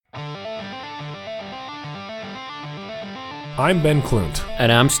I'm Ben Klunt.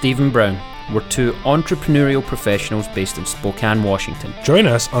 And I'm Stephen Brown. We're two entrepreneurial professionals based in Spokane, Washington. Join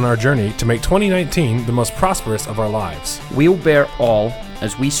us on our journey to make 2019 the most prosperous of our lives. We'll bear all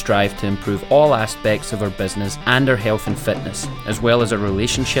as we strive to improve all aspects of our business and our health and fitness, as well as our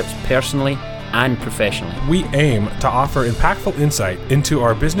relationships personally and professionally. We aim to offer impactful insight into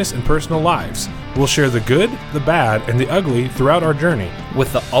our business and personal lives. We'll share the good, the bad, and the ugly throughout our journey,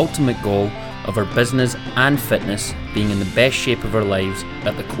 with the ultimate goal of our business and fitness being in the best shape of our lives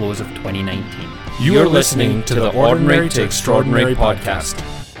at the close of 2019. You're listening to the Ordinary to Extraordinary podcast.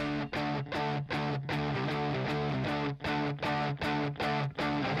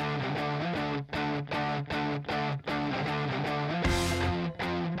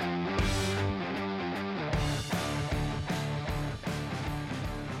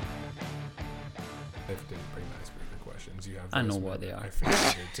 I know what they are. I figured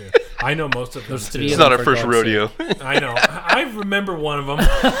you did too. I know most of them. There's three. It's not our first rodeo. I know. I remember one of them.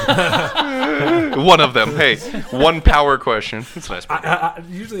 One of them. Hey, one power question. It's nice.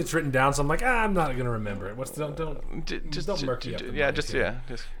 Usually it's written down, so I'm like, I'm not going to remember it. What's don't murky up.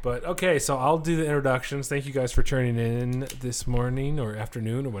 But okay, so I'll do the introductions. Thank you guys for turning in this morning or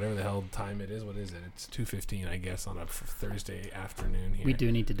afternoon or whatever the hell time it is. What is it? It's 2:15, I guess, on a Thursday afternoon here. We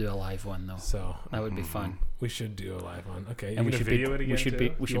do need to do a live one though. So that would be fun. We should do a live one. Okay, and we should be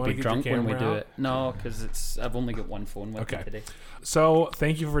drunk when we do it. No, Okay. because I've only got one phone with me today. So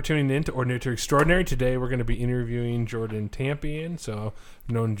thank you for tuning in to Ordinary to Extraordinary. Today we're going to be interviewing Jordan Tampion. So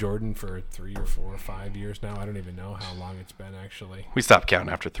I've known Jordan for 3 or 4 or 5 years now. I don't even know how long it's been actually. We stopped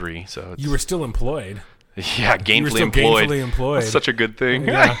counting after 3, so you were still employed. Yeah, gainfully employed. That's such a good thing.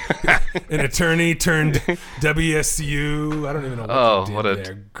 Yeah. An attorney turned WSU. I don't even know what you did what a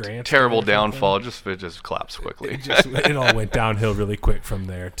there. Grant terrible downfall. It just collapsed quickly. It all went downhill really quick from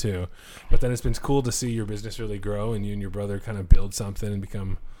there, too. But then it's been cool to see your business really grow and you and your brother kind of build something and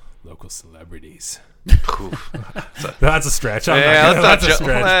become local celebrities. That's a stretch.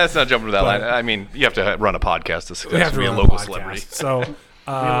 Let's not jump into that line. I mean, you have to run a podcast to be a local celebrity. So...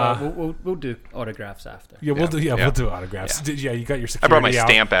 we'll do autographs after. We'll do autographs. Yeah, you got your security. I brought my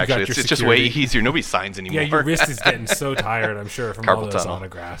stamp. Out. Actually, it's just way easier. Nobody signs anymore. Yeah, your wrist is getting so tired. I'm sure from all those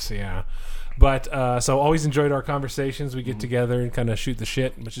autographs. Yeah, but so always enjoyed our conversations. We get together and kind of shoot the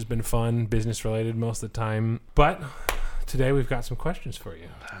shit, which has been fun, business related most of the time. But today we've got some questions for you,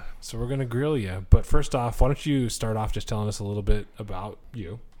 so we're gonna grill you. But first off, why don't you start off just telling us a little bit about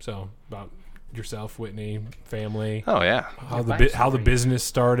you? So about yourself, Whitney, family. Oh yeah. How the business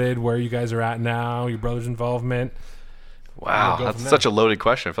started, where you guys are at now, your brother's involvement. Wow, that's such a loaded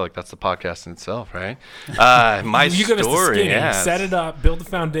question. I feel like that's the podcast in itself, right? My you story, give us the skinny, set it up, build the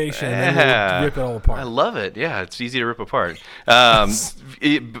foundation, and then we'll rip it all apart. I love it. Yeah, it's easy to rip apart.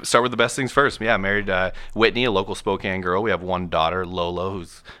 Start with the best things first. Yeah, I married Whitney, a local Spokane girl. We have one daughter, Lola,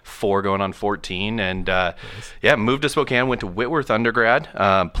 who's 4 going on 14, and moved to Spokane. Went to Whitworth undergrad,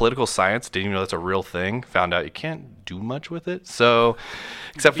 political science. Didn't even know that's a real thing. Found out you can't do much with it. So,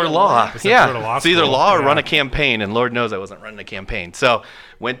 except for law. It's either law or run a campaign, and Lord knows I wasn't running a campaign. So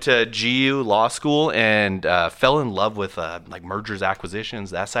went to GU Law School and fell in love with like mergers,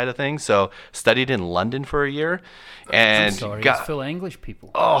 acquisitions, that side of things. So studied in London for a year. And it's full of English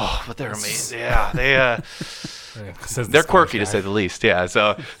people. Oh, but they're amazing. Yeah, they're quirky to say the least. Yeah,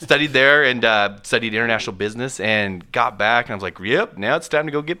 so studied there and studied international business and got back and I was like, yep, now it's time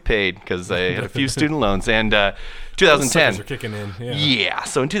to go get paid because I had a few student loans. And 2010 are kicking in. Yeah,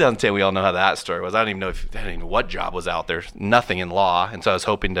 so in 2010 we all know how that story was. I don't even know what job was out there. Nothing in law, and so I was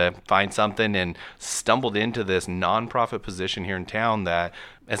hoping to find something and stumbled into this nonprofit position here in town that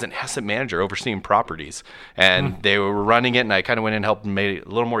as an asset manager overseeing properties, and they were running it, and I kind of went in and helped make it a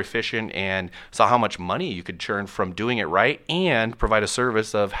little more efficient and saw how much money you could churn from doing it right and provide a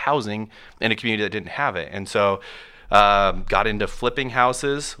service of housing in a community that didn't have it. And so got into flipping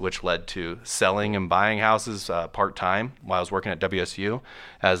houses, which led to selling and buying houses part-time while I was working at WSU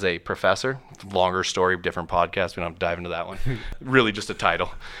as a professor. Longer story, different podcast. We don't have to dive into that one. Really just a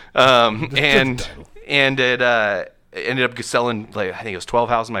title. And it ended up selling, like, I think it was 12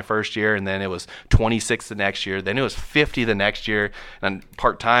 houses my first year, and then it was 26 the next year. Then it was 50 the next year, and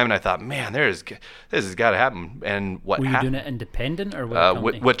part-time. And I thought, man, this has got to happen. And what were you doing it independent or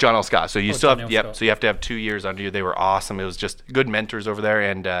with John L. Scott? So you still have, so you have to have 2 years under you. They were awesome. It was just good mentors over there,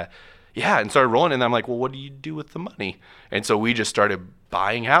 and and started rolling. And I'm like, well, what do you do with the money? And so we just started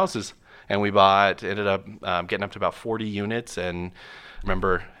buying houses, and we ended up getting up to about 40 units, and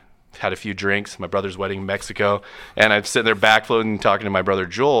remember, had a few drinks, my brother's wedding in Mexico, and I'm sitting there backfloating, talking to my brother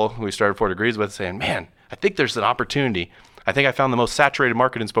Joel, who we started 4 Degrees with, saying, man, I think there's an opportunity. I think I found the most saturated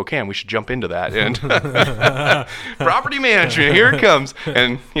market in Spokane. We should jump into that. And property management, here it comes.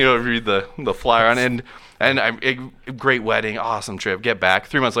 And, read the flyer on it. And a great wedding, awesome trip. Get back.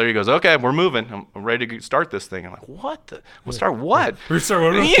 3 months later, he goes, "Okay, we're moving. I'm ready to start this thing." I'm like, "What? We'll start what?"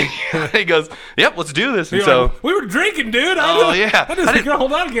 He goes, "Yep, let's do this." And so we were drinking, dude. I didn't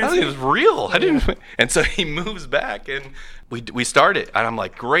hold on against it. It was real. And so he moves back, and we start it. And I'm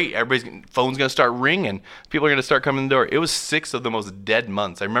like, "Great! Everybody's phone's gonna start ringing. People are gonna start coming in the door." It was 6 of the most dead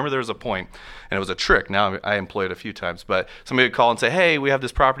months. I remember there was a point, and it was a trick. Now I employ it a few times, but somebody would call and say, "Hey, we have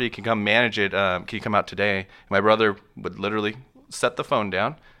this property. Can you come manage it? Can you come out today?" And my brother would literally set the phone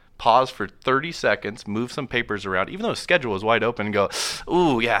down, pause for 30 seconds, move some papers around, even though his schedule was wide open, and go,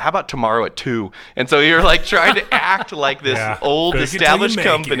 "Ooh, yeah, how about tomorrow at 2?" And so you're like trying to act like this old established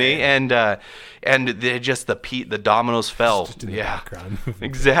company, and the dominoes fell.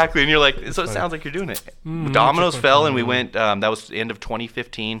 Exactly. And you're like, so it sounds like you're doing it. Dominoes fell, and we went, that was the end of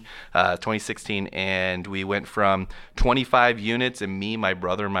 2015, 2016, and we went from 25 units, and me, my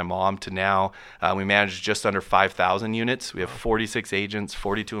brother, and my mom, to now we manage just under 5,000 units. We have 46 agents,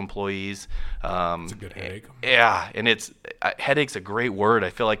 42 employees. It's a good headache. Yeah, and headache's a great word.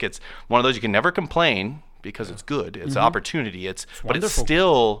 I feel like it's one of those you can never complain, because it's good. It's an opportunity. But it's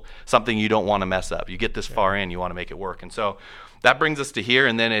still something you don't want to mess up. You get this far in, you want to make it work. And so that brings us to here.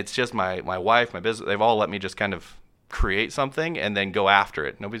 And then it's just my wife, my business. They've all let me just kind of create something and then go after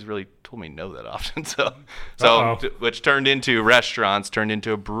it. Nobody's really told me no that often. So which turned into restaurants, turned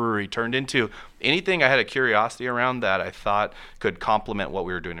into a brewery, turned into anything I had a curiosity around that I thought could complement what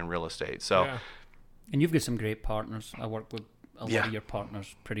we were doing in real estate. So, and you've got some great partners. I work with a lot of your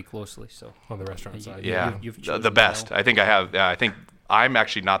partners pretty closely, so on the restaurant side. You've the best. Well. I think I have. I think I'm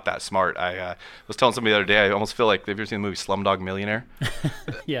actually not that smart. I was telling somebody the other day, I almost feel like, have you ever seen the movie Slumdog Millionaire?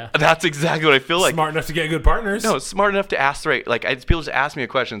 Yeah. That's exactly what I feel like. Smart enough to get good partners. No, smart enough to ask the right. Like, people just ask me a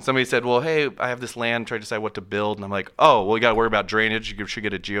question. Somebody said, "Well, hey, I have this land, try to decide what to build." And I'm like, "Oh, well, you got to worry about drainage. You should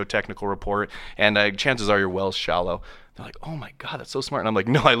get a geotechnical report. And chances are your well's shallow." They're like, "Oh my God, that's so smart." And I'm like,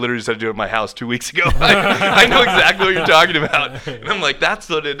 "No, I literally just had to do it at my house 2 weeks ago." I know exactly what you're talking about. And I'm like, that's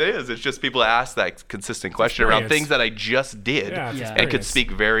what it is. It's just people ask that consistent question around things that I just did and could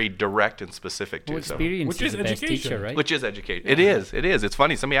speak very direct and specific to. Well, experience which is the best education, teacher, right? Which is education. It is. It's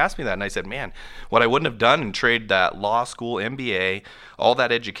funny. Somebody asked me that, and I said, "Man, what I wouldn't have done and trade that law school, MBA, all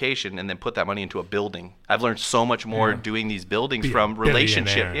that education, and then put that money into a building. I've learned so much more doing these buildings from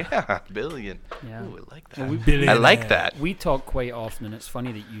relationship." Yeah, billion. Yeah. Ooh, I like that. Well, I like that. We talk quite often, and it's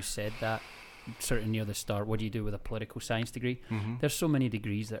funny that you said that, sort of near the start. What do you do with a political science degree? Mm-hmm. There's so many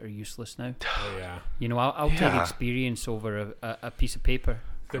degrees that are useless now. Oh, yeah. I'll take experience over a piece of paper.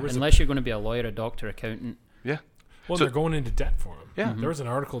 Unless you're going to be a lawyer, a doctor, accountant. Yeah. Well, they're going into debt for them. Yeah. There was an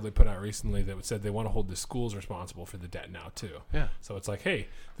article they put out recently that said they want to hold the schools responsible for the debt now too. Yeah. So it's like, hey,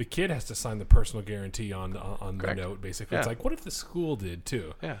 the kid has to sign the personal guarantee on the note. Basically, it's like, what if the school did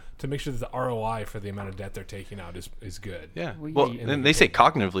too? Yeah. To make sure that the ROI for the amount of debt they're taking out is good. Yeah. Well, and they say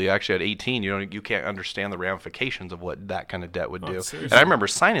cognitively, actually, at 18, you can't understand the ramifications of what that kind of debt would do. Seriously? And I remember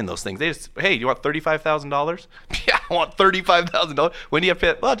signing those things. They just, "Hey, you want $35,000? Yeah, I want $35,000. When do you have to pay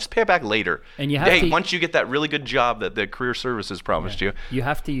it? Well, just pay it back later. And you have once you get that really good job that the career services promised you. You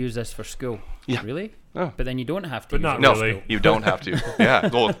have to use this for school. Yeah. Really? Oh. But then you don't have to. But not No, really. you don't have to. Yeah.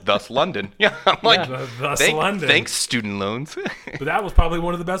 Well, thus London. Yeah. I'm like, London. Thanks, student loans. But that was probably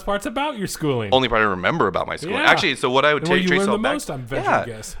one of the best parts about your schooling. Only part I remember about my school. Yeah. Actually, so what I would and where trace you learned all the back. most, I'm venturing to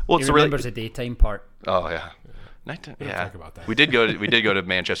guess. Well, He it's remembers the daytime part. Oh yeah. Talk about that. We did go to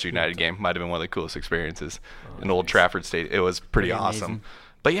Manchester United game. Might have been one of the coolest experiences in Old Trafford Stadium. It was pretty awesome. Amazing.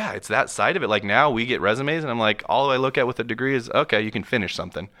 But yeah, it's that side of it. Like now we get resumes, and I'm like, all I look at with a degree is, okay, you can finish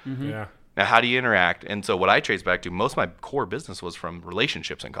something. Mm-hmm. Yeah. Now, how do you interact? And so what I trace back to, most of my core business was from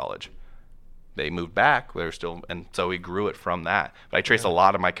relationships in college. They moved back. They're still, and so we grew it from that. But I trace a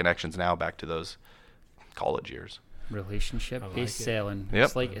lot of my connections now back to those college years. Relationship-based selling.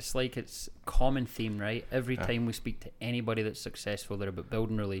 Yep. It's like it's common theme, right? Every time we speak to anybody that's successful, they're about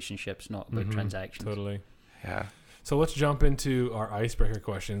building relationships, not about transactions. Totally. Yeah. So let's jump into our icebreaker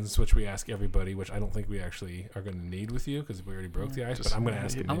questions, which we ask everybody, which I don't think we actually are going to need with you because we already broke the ice, but I'm going to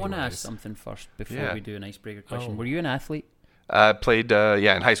ask them I want to anyways. ask something first before we do an icebreaker question. Were you an athlete? Played,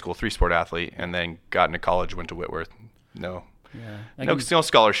 in high school, 3-sport athlete, and then got into college, went to Whitworth. No. Yeah. No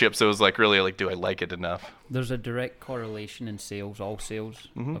scholarships. So it was like, really, like, do I like it enough? There's a direct correlation in sales, all sales,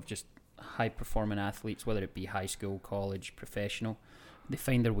 of just high-performing athletes, whether it be high school, college, professional. They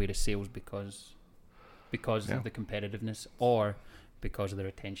find their way to sales because of the competitiveness or because of their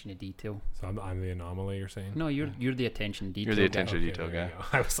attention to detail. So I'm the anomaly, you're saying? No, you're the attention to detail. You're the attention guy. to detail guy.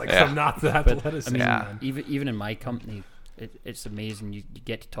 I was like, I'm not that athletic. I mean, even in my company, it's amazing. You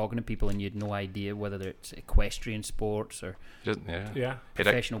get to talking to people and you had no idea whether it's equestrian sports or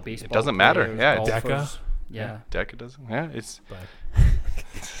professional baseball. It doesn't matter. Players, Yeah, golfers. DECA doesn't. Yeah, it's. But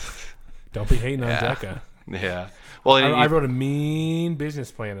don't be hating on DECA. Yeah. Well, I wrote a mean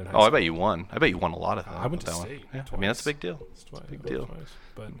business plan in high school. I bet you won. I bet you won a lot of them. I went to state. Yeah. I mean, that's a big deal. Big deal.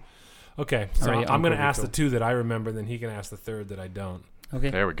 But okay, so I'm going to ask the two that I remember, then he can ask the third that I don't. Okay.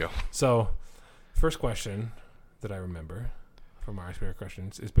 There we go. So, first question that I remember from our Icebreaker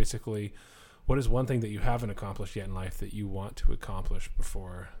questions is basically, what is one thing that you haven't accomplished yet in life that you want to accomplish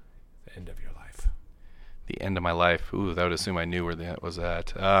before the end of your life? The end of my life. Ooh, that would assume I knew where that was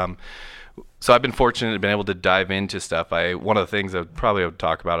at. So I've been fortunate to been able to dive into stuff. One of the things that probably I would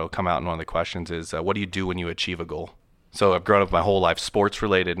talk about, it'll come out in one of the questions, is what do you do when you achieve a goal? So I've grown up my whole life sports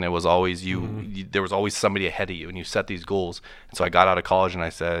related, and it was always there was always somebody ahead of you, and you set these goals. And so I got out of college and I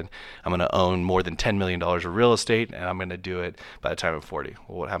said, I'm going to own more than $10 million of real estate, and I'm going to do it by the time I'm 40.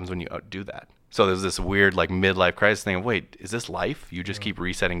 Well, what happens when you do that? So there's this weird like midlife crisis thing of, wait, is this life? You just keep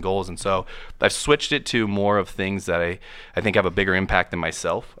resetting goals. And so I've switched it to more of things that I think have a bigger impact than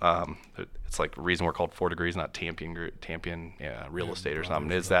myself. It's like the reason we're called 4 Degrees, not Tampion Real Estate or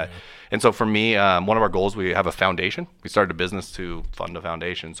something, is that. And so for me, one of our goals, we have a foundation. We started a business to fund a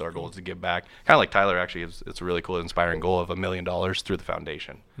foundation. So our goal is to give back. Kind of like Tyler, actually, it's a really cool, inspiring goal of $1 million through the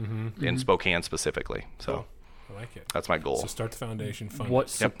foundation in Spokane specifically. So. Cool. I like it. That's my goal. So start the foundation fund.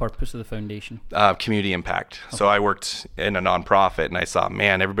 What's the purpose of the foundation? Community impact. Okay. So I worked in a nonprofit, and I saw,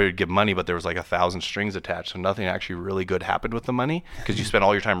 man, everybody would give money, but there was like 1,000 strings attached, so nothing actually really good happened with the money because you spent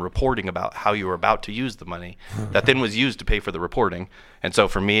all your time reporting about how you were about to use the money that then was used to pay for the reporting. And so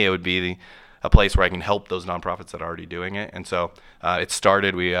for me, it would be a place where I can help those nonprofits that are already doing it. And so it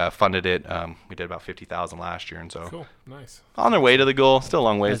started, we funded it. We did about $50,000 last year. And so cool, nice. On their way to the goal, still a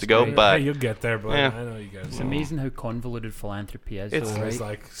long ways to go, but you'll get there, but I know you guys. It's amazing how convoluted philanthropy is. It's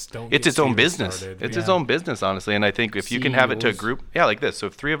its own business. It's its own business, honestly. And I think if you can have it to a group, like this. So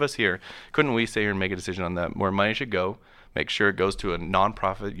if 3 of us here, couldn't we sit here and make a decision on that, where money should go, make sure it goes to a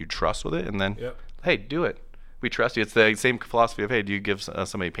nonprofit you trust with it, and then, hey, do it. We trust you. It's the same philosophy of, hey, do you give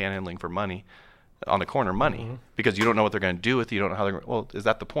somebody panhandling for money on the corner money because you don't know what they're going to do with it. You don't know how they're going to, well, is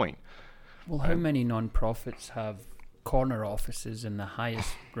that the point? Well, how many non-profits have corner offices in the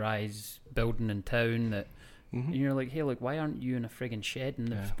highest rise building in town that you're like, hey, look, why aren't you in a friggin' shed in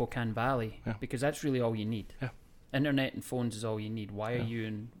the Spokane Valley? Because that's really all you need. Internet and phones is all you need. Why are you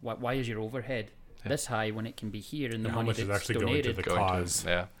in, why is your overhead this high when it can be here and the money that's actually donated? Going to the cause.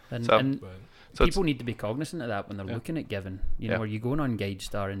 And people need to be cognizant of that when they're looking at giving. You know, are you going on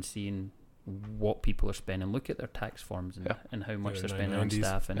GuideStar and seeing what people are spending? Look at their tax forms and how much they're spending on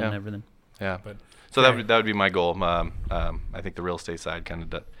staff and everything. But so that would be my goal. I think the real estate side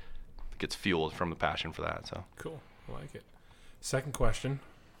kind of gets fueled from the passion for that. So cool, I like it. Second question.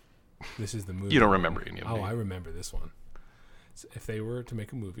 This is the movie. You don't remember any of them? Oh, I remember this one. So if they were to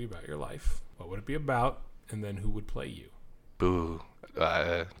make a movie about your life, what would it be about, and then who would play you? Boo.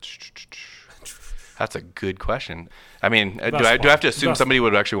 That's a good question. I mean, do I have to assume somebody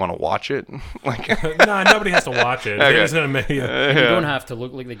would actually want to watch it? No, nobody has to watch it. Okay. It's gonna make you don't have to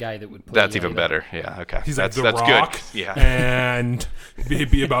look like the guy that would play That's you even better. Yeah, okay. He's that's like The Rock, good. Yeah. And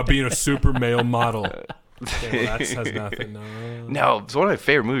be about being a super male model. Okay, well, that has nothing. No, it's one of my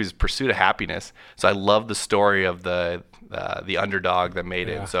favorite movies, Pursuit of Happiness. So I love the story of the underdog that made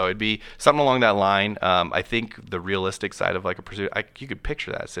it. So it'd be something along that line. I think the realistic side of like a pursuit, you could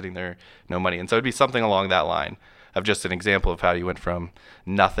picture that sitting there, no money. And so it'd be something along that line of just an example of how you went from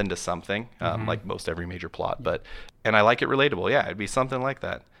nothing to something, like most every major plot. And I like it relatable. Yeah, it'd be something like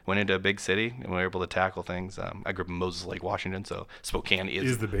that. Went into a big city and we were able to tackle things. I grew up in Moses Lake, Washington, so Spokane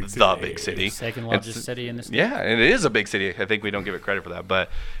is the big city. Second largest city in the state. Yeah, and it is a big city. I think we don't give it credit for that.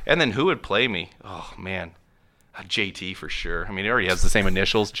 And then who would play me? Oh, man. JT for sure. I mean, he already has the same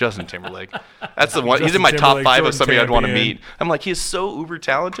initials, Justin Timberlake. That's the one. He's in my top 5 of somebody I'd want to meet. I'm like, he's so uber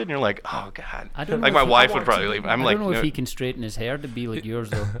talented, and you're like, oh god. I don't like know my wife would probably leave. I don't know if he can straighten his hair to be like yours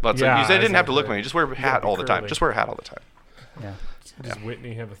though. But you said it didn't have to look like me. Just wear a hat all the time. Just wear a hat all the time. Yeah. Does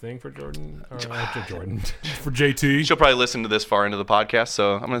Whitney have a thing for Jordan? Or Jordan. For JT? She'll probably listen to this far into the podcast,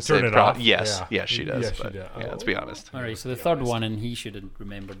 so I'm going to say Turn it off. Yes, she does. Yes, but she does. let's be honest. All right, so the third one, and he should have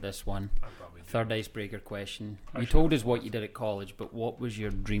remembered this one. Third icebreaker question. You told us what you did at college, but what was your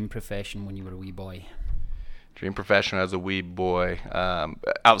dream profession when you were a wee boy? Dream profession as a wee boy,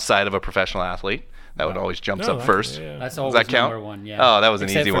 outside of a professional athlete. That would always jumps up first. That's always Does that count? number one. Yeah. Oh, that was an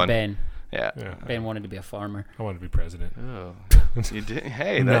Except easy for one. Ben. Yeah. Ben wanted to be a farmer. I wanted to be president. Oh, you did?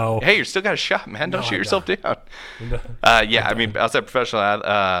 Hey, No. you still got a shot, man. Don't shoot yourself down. No. I mean, outside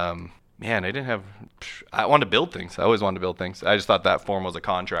professional, man, I wanted to build things. I always wanted to build things. I just thought that form was a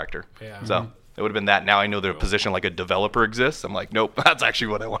contractor. Yeah. So it would have been that. Now I know the position like a developer exists. I'm like, nope, that's actually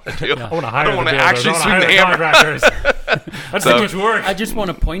what I want to do. Yeah. I want to hire I don't want to builders. actually I swing wanna the hire hammer. contractors. That's too much work. I just want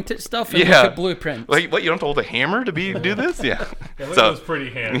to point at stuff and Yeah. look at blueprints. Like, what, you don't have to hold a hammer to do this? Yeah. Yeah, look at So, those pretty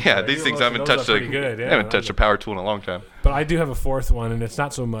hands. yeah, right? these You things almost- I haven't those touched are pretty good. I Yeah, haven't touched a power tool in a long time. But I do have a fourth one, and it's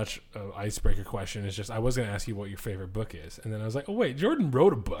not so much an icebreaker question. It's just I was going to ask you what your favorite book is, and then I was like, oh wait, Jordan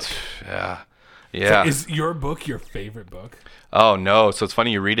wrote a book. Yeah. So Yeah. is your book your favorite book? Oh no! So it's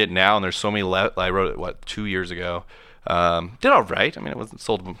funny you read it now, and there's so many. I wrote it 2 years ago. Did all right. I mean, it was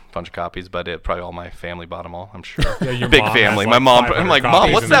sold a bunch of copies, but probably all my family bought them all. I'm sure. Yeah, your big mom family. has, My like, mom. 500 I'm like, Mom,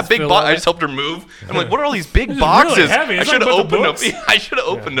 copies what's and that it's big filled box? with- I just helped her move. I'm like, what are all these big is boxes? really heavy. I It's should like have a book of opened them. books. Yeah, I should have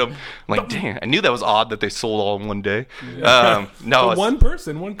opened them. I'm like, dang, I knew that was odd that they sold all in one day. No, But it's- one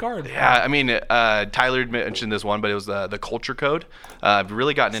person, one card. yeah, I mean, Tyler had mentioned this one, but it was the Culture Code. I've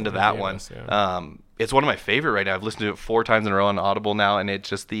really gotten into that one. Davis, yeah. It's one of my favorite right now. I've listened to it 4 times in a row on Audible now, and it's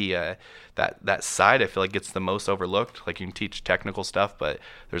just the that side I feel like gets the most overlooked. Like you can teach technical stuff, but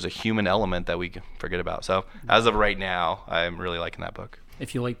there's a human element that we forget about. So as of right now, I'm really liking that book.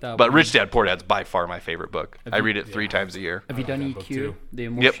 If you like that. But one. Rich Dad Poor Dad's by far my favorite book. I read it 3 times a year. Have you I done like that book EQ? too. The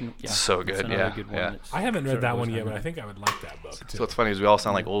emotional. Yep. So it's good, another yeah, good one yeah. that's I haven't sort read of that goes one yet, hand but in I think I would like that book too. So what's funny is we all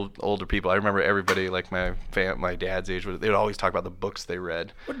sound like older people. I remember everybody like my dad's age, they would always talk about the books they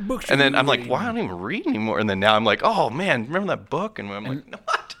read. What books And are then you I'm like, reading? well, I don't even read anymore. And then now I'm like, oh man, remember that book? And I'm like, no,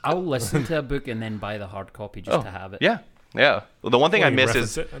 what? I'll listen to a book and then buy the hard copy just to have it. Yeah. Yeah. Well, the one thing Well, I you miss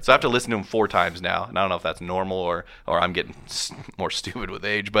reference is it, that's so I have to listen to them 4 times now, and I don't know if that's normal or I'm getting more stupid with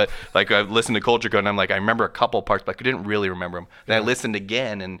age. But like I've listened to Culture Code, and I'm like, I remember a couple parts, but I didn't really remember them. Then I listened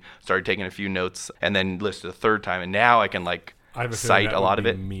again and started taking a few notes, and then listened the 3rd time, and now I can like I have a feeling cite that a lot would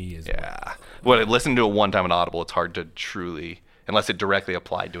of be it. me as well. Yeah. When I listened to it one time on Audible, it's hard to truly, unless it directly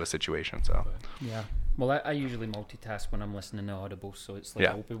applied to a situation. So Yeah. Well, I usually multitask when I'm listening to Audible, so it's like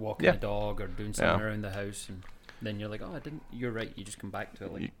Yeah. I'll be walking Yeah. the dog or doing something Yeah. around the house, and then you're like, oh, I didn't. You're right. You just come back to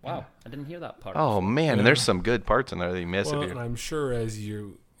it like, wow, I didn't hear that part. oh man, and there's some good parts in there that you miss Well, if and you. I'm sure as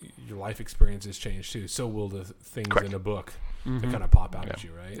your life experiences change too, so will the things Correct. in a book that kind of pop out at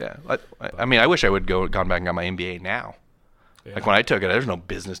you, right? Yeah. I mean, I wish I would gone back and got my MBA now. Yeah. Like when I took it, there's no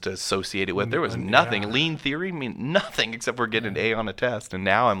business to associate it with. There was nothing. Yeah. Lean theory, I mean, nothing except for getting an A on a test. And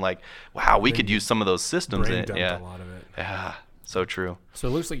now I'm like, wow, we could use some of those systems brain in it. dumped Yeah. a lot of it. Yeah. So true. So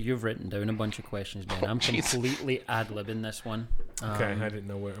it looks like you've written down a bunch of questions, Ben. I'm jeez. completely ad-libbing this one. Okay, I didn't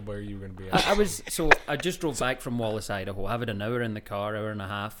know where you were going to be. I just drove back from Wallace, Idaho. I had an hour in the car, hour and a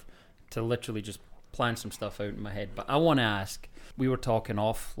half, to literally just plan some stuff out in my head. But I want to ask, we were talking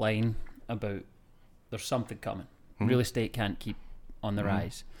offline about there's something coming. Real estate can't keep on the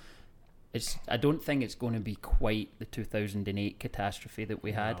rise. I don't think it's going to be quite the 2008 catastrophe that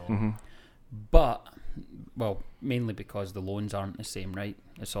we had. But, well, mainly because the loans aren't the same, right?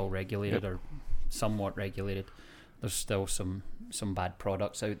 It's all regulated or somewhat regulated. There's still some bad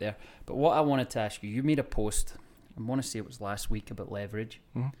products out there. But what I wanted to ask you, you made a post, I want to say it was last week, about leverage.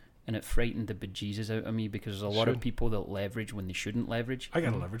 And it frightened the bejesus out of me because there's a lot of people that leverage when they shouldn't leverage. I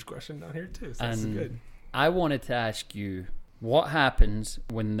got a leverage question down here too, so that's And good. I wanted to ask you, what happens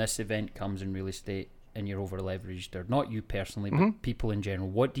when this event comes in real estate and you're over leveraged, or not you personally, but people in general?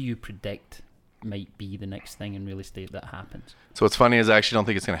 What do you predict might be the next thing in real estate that happens? So what's funny is I actually don't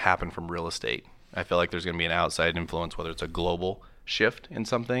think it's going to happen from real estate. I feel like there's going to be an outside influence, whether it's a global shift in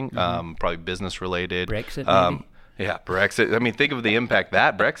something, probably business related. Brexit, maybe? Yeah, Brexit. I mean, think of the impact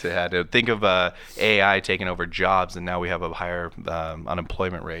that Brexit had. Think of AI taking over jobs, and now we have a higher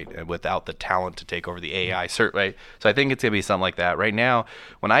unemployment rate without the talent to take over the AI cert, right? So I think it's going to be something like that. Right now,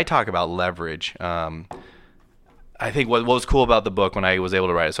 when I talk about leverage, I think what was cool about the book when I was able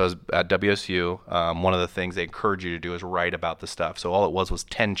to write it, so I was at WSU, one of the things they encourage you to do is write about the stuff. So all it was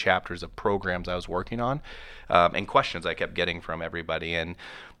 10 chapters of programs I was working on and questions I kept getting from everybody. And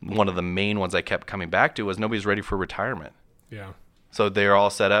one of the main ones I kept coming back to was nobody's ready for retirement. Yeah. So they're all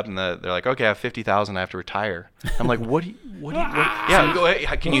set up, and they're like, "Okay, I have 50,000. I have to retire." I'm like, "What? Yeah, go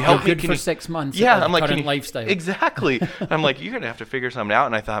ahead. Can you help me? Good Can for you, 6 months. yeah, of I'm like, current can you, lifestyle. Exactly. I'm like, you're gonna have to figure something out.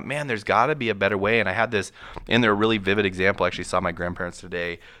 And I thought, man, there's got to be a better way. And I had this in there, a really vivid example. I actually saw my grandparents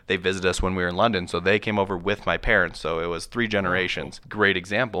today. They visited us when we were in London, so they came over with my parents. So it was 3 generations. Great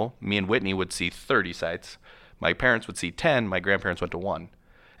example. Me and Whitney would see 30 sites. My parents would see 10. My grandparents went to 1.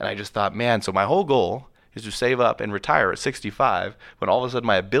 And I just thought, man. So my whole goal is to save up and retire at 65 when all of a sudden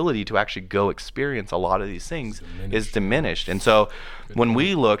my ability to actually go experience a lot of these things is diminished. And so when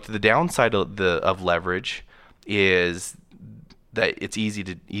we looked, the downside of leverage is that it's easy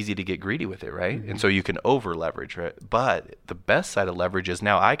to get greedy with it, right? And so you can over leverage, right? But the best side of leverage is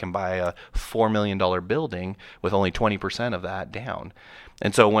now I can buy a $4 million building with only 20% of that down.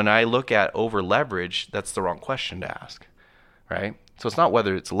 And so when I look at over leverage, that's the wrong question to ask, right? So it's not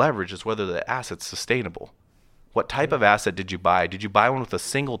whether it's leverage, it's whether the asset's sustainable. What type of asset did you buy? Did you buy one with a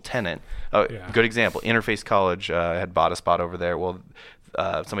single tenant? Good example, Interface College had bought a spot over there. Well,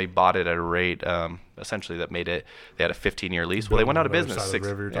 somebody bought it at a rate essentially that made it, they had a 15-year lease. Well, they went out of business. They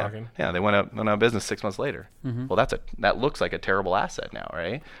went out of business 6 months later. Well, that looks like a terrible asset now,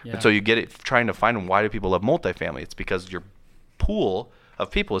 right? And so you get it trying to find why do people love multifamily? It's because your pool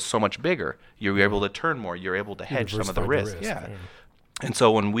of people is so much bigger. You're able to turn more. You're able to hedge some of the risk. Yeah. And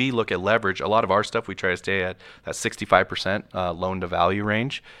so when we look at leverage, a lot of our stuff, we try to stay at that 65% loan to value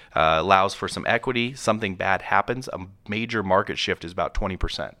range, allows for some equity. Something bad happens. A major market shift is about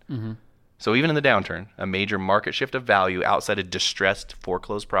 20%. So even in the downturn, a major market shift of value outside of distressed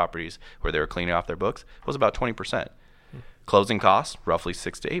foreclosed properties where they were cleaning off their books was about 20%. Closing costs, roughly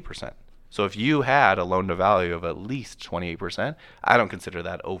 6 to 8%. So if you had a loan to value of at least 28%, I don't consider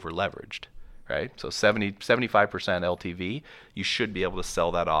that over leveraged. Right? So 75% LTV, you should be able to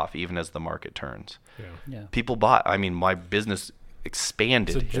sell that off even as the market turns. People bought, my business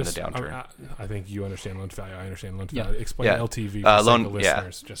expanded in the downturn. I think you understand loan to value. I understand loan to value. Explain LTV for the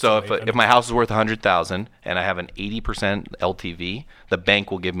listeners. Just so if my house is worth $100,000 and I have an 80% LTV, the bank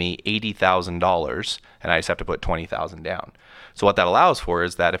will give me $80,000 and I just have to put $20,000 down. So what that allows for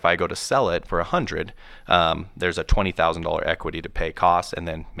is that if I go to sell it for $100, there's a $20,000 equity to pay costs and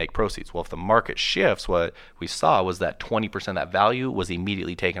then make proceeds. Well, if the market shifts, what we saw was that 20% of that value was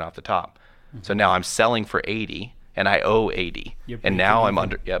immediately taken off the top. So now I'm selling for 80 and I owe 80, and now I'm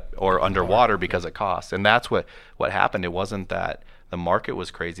underwater because of costs. And that's what happened. It wasn't that the market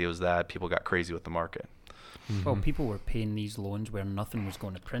was crazy; it was that people got crazy with the market. Well, people were paying these loans where nothing was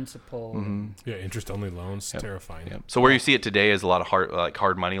going to principal. Interest-only loans, terrifying. So where you see it today is a lot of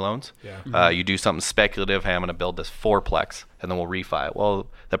hard money loans. You do something speculative. Hey, I'm going to build this fourplex, and then we'll refi it. Well,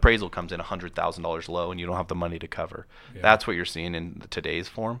 the appraisal comes in $100,000 low, and you don't have the money to cover. That's what you're seeing in today's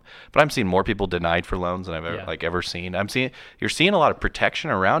form. But I'm seeing more people denied for loans than I've ever seen. You're seeing a lot of protection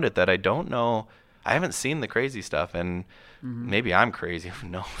around it that I don't know. I haven't seen the crazy stuff, and maybe I'm crazy. Who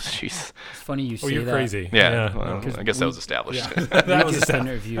knows? Jeez. It's funny you say that. You're crazy. Yeah. Well, I guess that was established. That was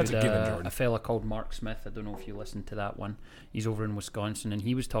interviewed a fella called Mark Smith. I don't know if you listened to that one. He's over in Wisconsin, and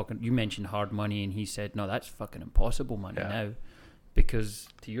he was talking. You mentioned hard money, and he said, "No, that's fucking impossible money now," because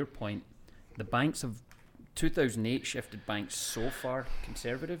to your point, the banks have 2008 shifted banks so far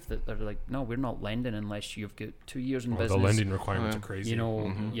conservative that they're like, no, we're not lending unless you've got 2 years in business. The lending requirements are crazy.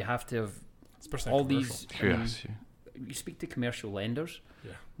 You have to have especially all these. You speak to commercial lenders,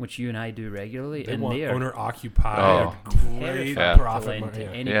 which you and I do regularly, they and want they are owner-occupied, great profit money. To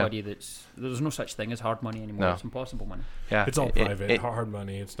anybody there's no such thing as hard money anymore. It's impossible money. It's all private hard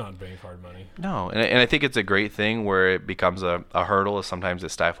money. It's not bank hard money. No, and I think it's a great thing where it becomes a hurdle. Sometimes it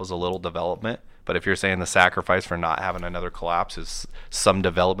stifles a little development. But if you're saying the sacrifice for not having another collapse is some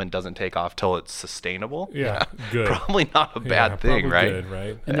development doesn't take off till it's sustainable, good. Probably not a bad thing, right? Good,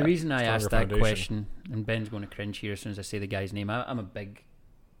 right? And the reason I asked that question, and Ben's going to cringe here as soon as I say the guy's name, I'm a big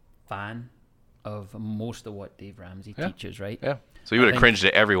fan of most of what Dave Ramsey teaches, right? Yeah. So you would have cringed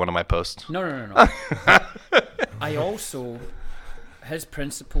at every one of my posts. No. I also... His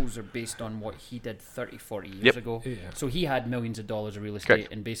principles are based on what he did 30, 40 years ago. So he had millions of dollars of real estate,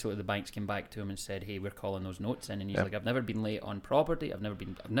 and basically the banks came back to him and said, "Hey, we're calling those notes in." And he's like, "I've never been late on property. I've never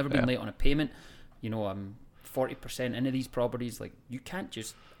been late on a payment. I'm 40% into these properties. Like, you can't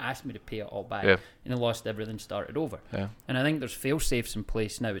just ask me to pay it all back." And he lost everything, started over. And I think there's fail safes in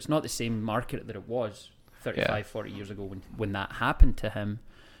place now. It's not the same market that it was 35, 40 years ago when that happened to him.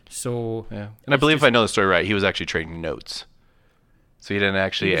 So and I believe if I know the story right, he was actually trading notes. So he didn't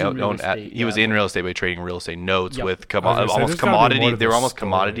actually own. He was in real estate, but trading real estate notes with almost commodity. They were almost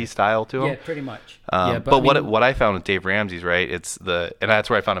commodity style to him. Yeah, pretty much. But what I found with Dave Ramsey's, right? And that's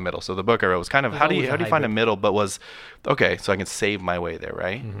where I found a middle. So the book I wrote was kind of how do you find a middle? But was okay. So I can save my way there,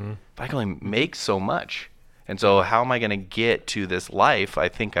 right? But I can only make so much. And so how am I going to get to this life I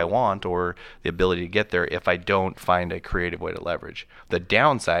think I want, or the ability to get there, if I don't find a creative way to leverage? The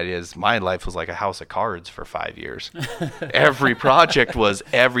downside is my life was like a house of cards for 5 years. Every project was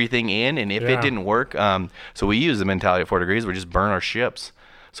everything in, and if it didn't work, so we use the mentality of 4 degrees. We just burn our ships.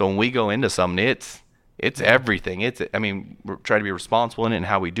 So when we go into something, it's everything. We're trying to be responsible in it and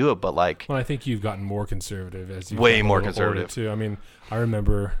how we do it, but like. Well, I think you've gotten more conservative as you way more conservative too. I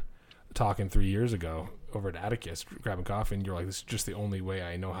remember talking 3 years ago over at Atticus, grabbing coffee, and you're like, "This is just the only way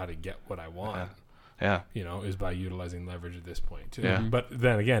I know how to get what I want." Yeah. Is by utilizing leverage at this point too. Yeah. But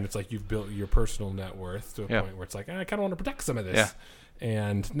then again, it's like you've built your personal net worth to a point where it's like, I kind of want to protect some of this. Yeah.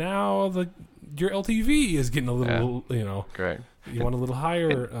 And now your LTV is getting a little, Correct. You want a little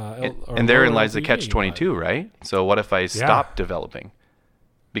higher. And therein lies the catch-22, right? So what if I stop developing?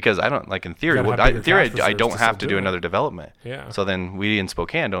 Because I don't, like, in theory, I don't have to do another development. Yeah. So then we in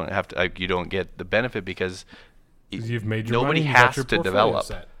Spokane don't have to, you don't get the benefit because you've made your nobody money, has to develop.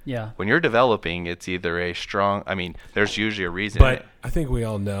 Set. Yeah. When you're developing, it's either a strong, there's usually a reason. But I think we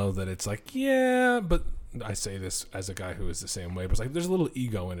all know that it's like, but I say this as a guy who is the same way, but it's like there's a little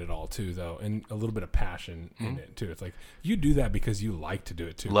ego in it all too, though, and a little bit of passion in it too. It's like you do that because you like to do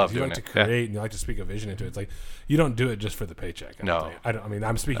it too. Love you doing like it. to create and you like to speak a vision into it. It's like you don't do it just for the paycheck. No. I don't.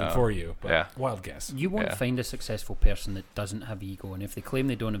 I'm speaking for you, but wild guess. You won't find a successful person that doesn't have ego, and if they claim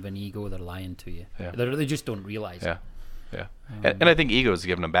they don't have an ego, they're lying to you. Yeah. They just don't realize it. Yeah. And I think ego is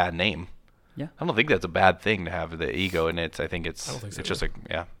given a bad name. Yeah. I don't think that's a bad thing to have the ego, and I think it's just I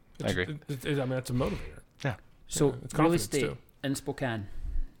agree. It's a motivator. Yeah. So it's real confidence, estate too. in Spokane,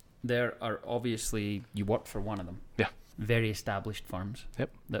 there are obviously, you work for one of them. Yeah. Very established firms. Yep.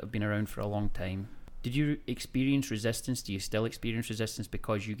 That have been around for a long time. Did you experience resistance? Do you still experience resistance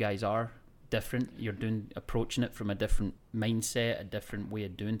because you guys are different? You're approaching it from a different mindset, a different way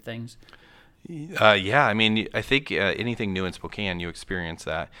of doing things? I think anything new in Spokane, you experience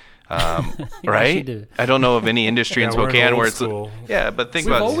that. Right? Do. I don't know of any industry in Spokane where it's school. but think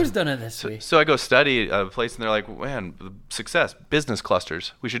We've about always done it this way. So I go study a place and they're like, man, success, business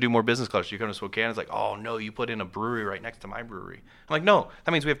clusters. We should do more business clusters. You come to Spokane, it's like, oh no, you put in a brewery right next to my brewery. I'm like, no,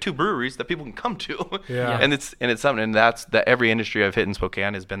 that means we have 2 breweries that people can come to. Yeah. And it's something, and that's that every industry I've hit in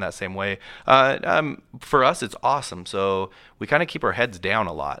Spokane has been that same way. For us, it's awesome. So we kind of keep our heads down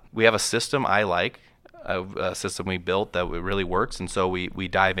a lot. We have a system I like. A system we built that really works, and so we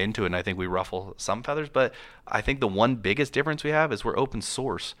dive into it, and I think we ruffle some feathers, but I think the one biggest difference we have is we're open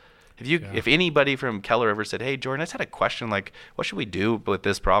source. If anybody from Keller ever said, hey Jordan, I just had a question, like what should we do with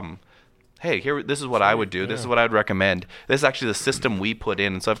this problem? Hey, this is what I would do. This is what I'd recommend. This is actually the system we put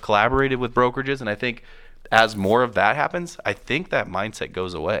in. And so I've collaborated with brokerages, and I think as more of that happens, I think that mindset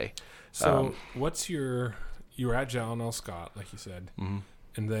goes away. So you were at John L. Scott, like you said,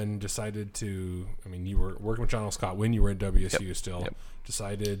 and then decided to, you were working with John L. Scott when you were at WSU still,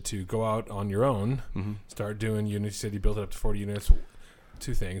 decided to go out on your own, start doing units. You said you built it up to 40 units.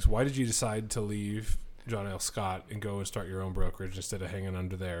 2 things. Why did you decide to leave John L. Scott and go and start your own brokerage instead of hanging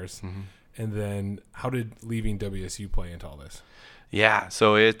under theirs? And then how did leaving WSU play into all this? Yeah,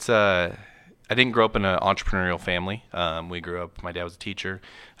 so it's I didn't grow up in an entrepreneurial family. We grew up, my dad was a teacher.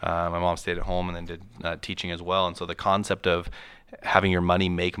 My mom stayed at home and then did teaching as well. And so the concept of having your money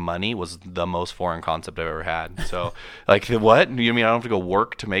make money was the most foreign concept I've ever had. So like, what? You mean I don't have to go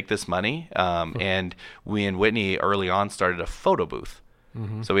work to make this money? And we in Whitney early on started a photo booth.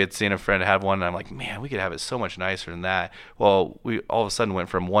 So we had seen a friend have one, and I'm like, man, we could have it so much nicer than that. Well, we all of a sudden went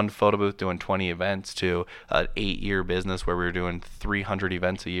from one photo booth doing 20 events to an 8-year business where we were doing 300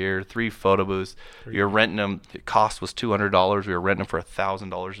 events a year, 3 photo booths. You're renting them. The cost was $200. We were renting them for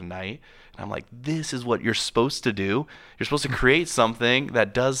 $1,000 a night. And I'm like, this is what you're supposed to do. You're supposed to create something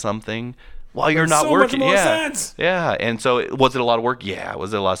that does something while you're not working. Much more sense. Yeah. And so was it a lot of work? Yeah.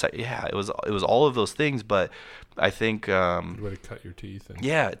 Was it a lot of, yeah, it was all of those things, but I think good way to cut your teeth.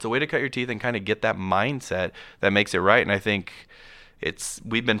 It's a way to cut your teeth and kind of get that mindset that makes it right. And I think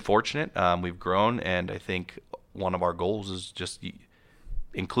we've been fortunate. We've grown, and I think one of our goals is just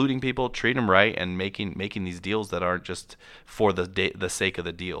including people, treat them right, and making these deals that aren't just for the sake of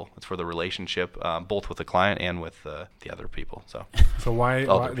the deal. It's for the relationship, both with the client and with the other people. So why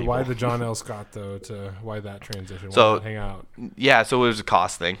the John L. Scott though? Why that transition? Why so not hang out? Yeah, so it was a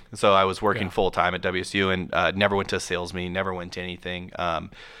cost thing. So I was working full time at WSU and never went to a sales meeting, never went to anything.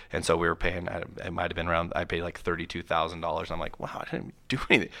 And so we were paying. It might have been around. I paid like $32,000. I'm like, wow, I didn't do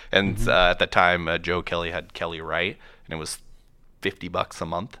anything. And at the time, Joe Kelly had Kelly Wright, and it was $50 a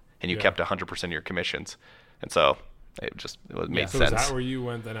month, and you kept 100% of your commissions. And so it made sense. So is that where you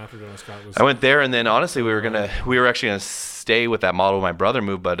went then after John L. Scott was? I went there, and then honestly, we were actually gonna stay with that model when my brother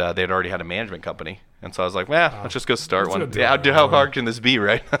moved, but they'd already had a management company, and so I was like, let's just go start one. Yeah, how hard can this be,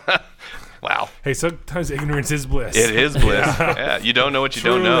 right? Wow. Hey, sometimes ignorance is bliss. It is bliss. Yeah, you don't know what you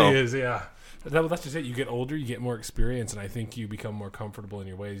don't know. It is, yeah. That's just it. You get older, you get more experience, and I think you become more comfortable in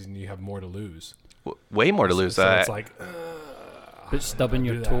your ways, and you have more to lose. Way more to lose. So it's like. But stubbing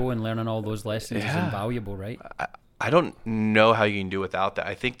your toe and learning all those lessons is invaluable, right? I don't know how you can do without that.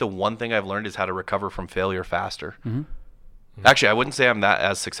 I think the one thing I've learned is how to recover from failure faster. Actually, I wouldn't say I'm that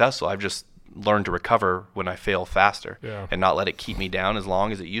as successful. learn to recover when I fail faster, Yeah. and not let it keep me down as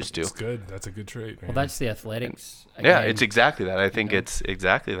long as it used to. That's good. That's a good trait, man. Well, that's the athletics. Yeah, again. it's exactly that. I think it's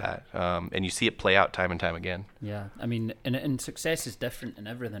exactly that. And you see it play out time and time again. Yeah, I mean, and success is different in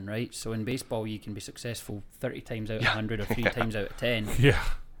everything, right? So in baseball, you can be successful 30 times out of 100 or 3 times out of 10. Yeah.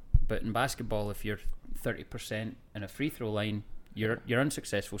 But in basketball, if you're 30% in a free throw line, you're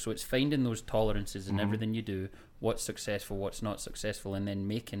unsuccessful. So it's finding those tolerances in everything you do. What's successful, what's not successful, and then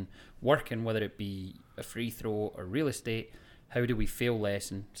working, whether it be a free throw or real estate. How do we fail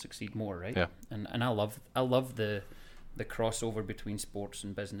less and succeed more, right? Yeah. And I love the crossover between sports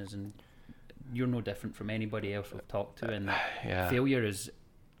and business, and you're no different from anybody else we've talked to. And failure is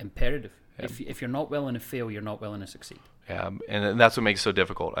imperative. Yeah. If you're not willing to fail, you're not willing to succeed. Yeah, and that's what makes it so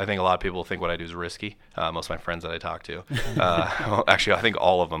difficult. I think a lot of people think what I do is risky. Most of my friends that I talk to, well, actually, I think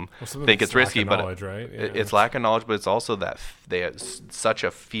all of them think it's risky, but right? It's lack of knowledge. But it's also that they have such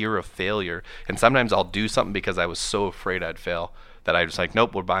a fear of failure. And sometimes I'll do something because I was so afraid I'd fail that I just like,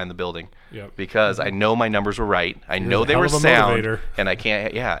 nope, we're buying the building. Yep. Because I know my numbers were right. I know they were sound, and I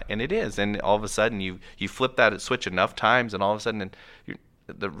can't. Yeah, and it is. And all of a sudden, you flip that switch enough times, and all of a sudden,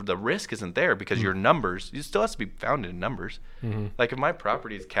 the risk isn't there because your numbers, you still has to be founded in numbers. Like if my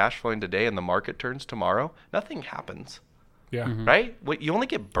property is cash flowing today and the market turns tomorrow, nothing happens. Yeah. Right? You only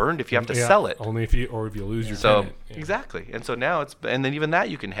get burned if you have to sell it. Only if you lose your tenant. Exactly. And so now and then even that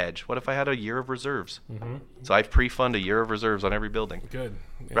you can hedge. What if I had a year of reserves? So I've pre-fund a year of reserves on every building. Good.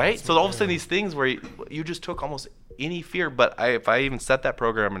 Yeah, right? So all of a sudden these things where you just took almost any fear, but if I even set that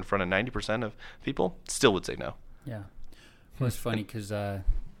program in front of 90% of people, still would say no. Yeah. Well, it's funny because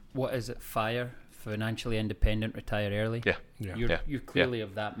what is it? FIRE, financially independent, retire early. Yeah. You're clearly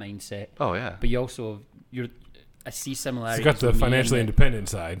of that mindset. Oh yeah. But you also I see similarities. You got the financially independent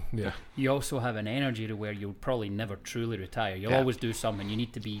side. Yeah. You also have an energy to where you'll probably never truly retire. You'll always do something. You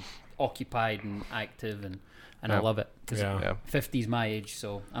need to be occupied and active, and I love it. 50 is my age,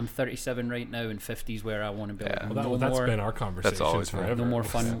 so I'm 37 right now, and 50 is where I want to be. Well, that's been our conversation. That's always forever. No more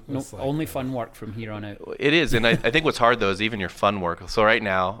fun. Only fun work from here on out. It is, and I think what's hard though is even your fun work. So right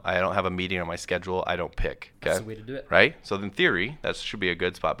now, I don't have a meeting on my schedule. I don't pick. Okay? That's the way to do it. Right? So in theory, that should be a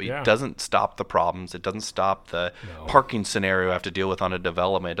good spot, but it doesn't stop the problems. It doesn't stop the parking scenario I have to deal with on a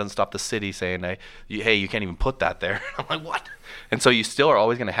development. It doesn't stop the city saying, hey, you can't even put that there. I'm like, what? And so you still are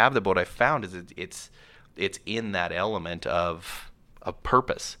always going to have that. But what I found is it's in that element of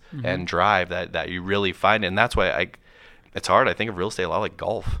purpose and drive that you really find. And that's why it's hard. I think of real estate a lot like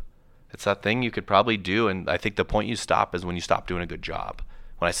golf. It's that thing you could probably do. And I think the point you stop is when you stop doing a good job.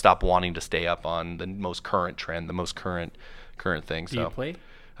 When I stop wanting to stay up on the most current trend, the most current thing. Do you play?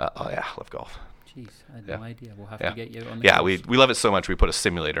 Oh yeah, I love golf. Jeez, I had no idea. We'll have to get you on the course. we love it so much we put a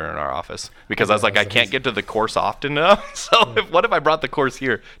simulator in our office because I was like, I can't get to the course often enough. So what if I brought the course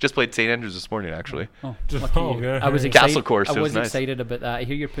here? Just played St. Andrews this morning, actually. I was excited. Castle course. I was nice. excited about that. I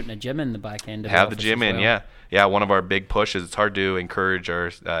hear you're putting a gym in the back end of the gym in, yeah. One of our big pushes. It's hard to encourage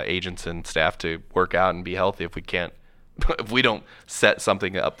our agents and staff to work out and be healthy if we can't. If we don't set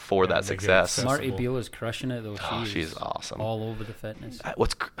something up for that success. Marty Beal is crushing it though. She's awesome. All over the fitness.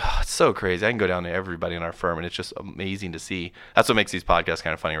 It's so crazy. I can go down to everybody in our firm, and it's just amazing to see. That's what makes these podcasts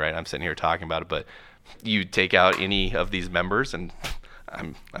kind of funny, right? I'm sitting here talking about it, but you take out any of these members, and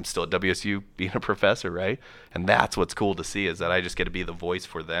I'm still at WSU being a professor, right? And that's what's cool to see is that I just get to be the voice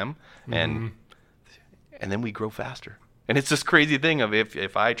for them, and then we grow faster. And it's this crazy thing of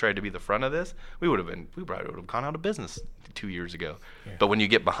if I tried to be the front of this, we probably would have gone out of business 2 years ago. Yeah. But when you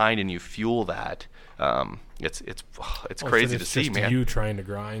get behind and you fuel that, it's crazy to see, man. You trying to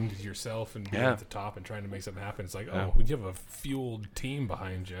grind yourself and be at the top and trying to make something happen. It's like, when you have a fueled team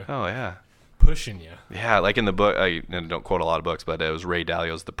behind you. Oh yeah. Pushing you. Yeah, like in the book, I don't quote a lot of books, but it was Ray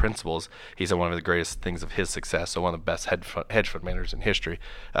Dalio's The Principles. He said one of the greatest things of his success, so one of the best hedge fund managers in history,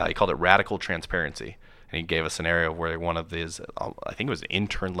 he called it radical transparency. And he gave a scenario where one of his, I think it was an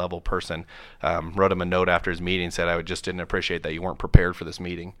intern level person, wrote him a note after his meeting, said, I just didn't appreciate that you weren't prepared for this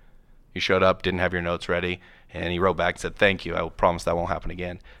meeting. You showed up, didn't have your notes ready. And he wrote back and said, thank you. I will promise that won't happen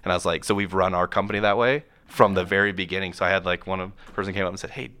again. And I was like, so we've run our company that way from the very beginning. So I had like one person came up and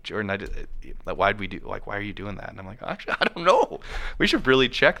said, hey, Jordan, why are you doing that? And I'm like, actually, I don't know. We should really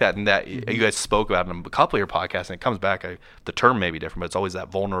check that. And that you guys spoke about it in a couple of your podcasts, and it comes back, the term may be different, but it's always that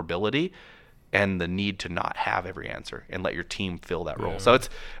vulnerability and the need to not have every answer and let your team fill that role. So it's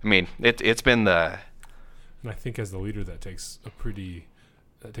been the. And I think as the leader, that takes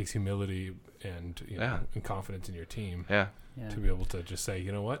humility and and confidence in your team. Yeah. To be able to just say,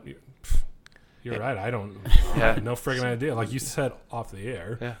 you know what, you're right. I don't. No friggin' idea. Like you said off the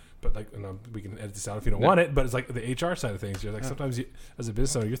air. Yeah. but like, we can edit this out if you don't want it, but it's like the HR side of things. You're like, sometimes you, as a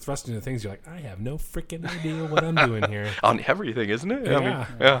business owner, you're thrust into things. You're like, I have no freaking idea what I'm doing here. On everything, isn't it? Yeah.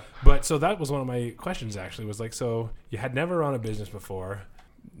 I mean, But so that was one of my questions actually, was like, so you had never run a business before.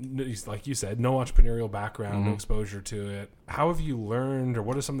 Like you said, no entrepreneurial background, no exposure to it. How have you learned, or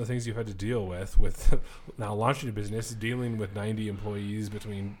what are some of the things you've had to deal with now launching a business, dealing with 90 employees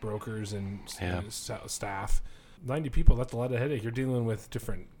between brokers and staff? 90 people, that's a lot of headache. You're dealing with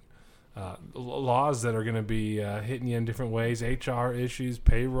different laws that are going to be hitting you in different ways, HR issues,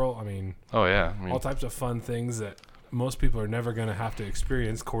 payroll. I mean, all types of fun things that most people are never going to have to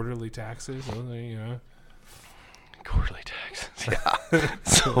experience. Quarterly taxes, you know. Quarterly taxes,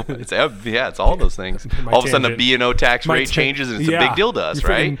 so it's all those things. All of a sudden, the B&O tax rate changes, and it's a big deal to us,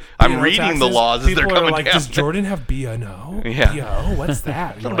 right? I'm reading the laws as they're coming down. Does Jordan have B&O? Yeah. B&O? What's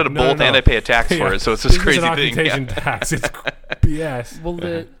that? A little bit of both, and I pay a tax for it, so it's this crazy thing. Occupation tax. It's BS. Well,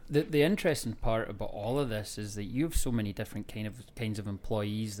 the interesting part about all of this is that you have so many different kinds of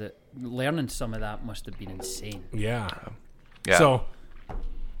employees that learning some of that must have been insane. Yeah. So.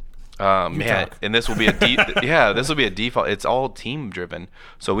 And this will be a default. It's all team driven.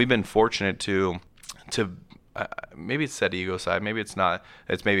 So we've been fortunate to maybe it's that ego side, maybe it's not.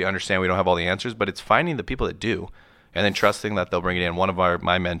 It's maybe understand we don't have all the answers, but it's finding the people that do, and then trusting that they'll bring it in. One of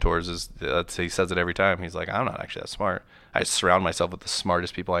my mentors he says it every time. He's like, I'm not actually that smart. I surround myself with the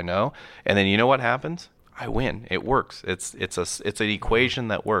smartest people I know, and then you know what happens? I win. It works. It's an equation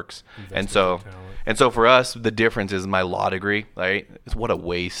that works. And so for us, the difference is my law degree, right? It's what a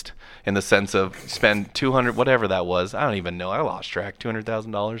waste in the sense of spend $200, whatever that was. I don't even know. I lost track. $200,000,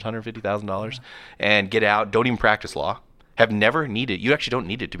 $150,000, and get out. Don't even practice law. Have never needed. You actually don't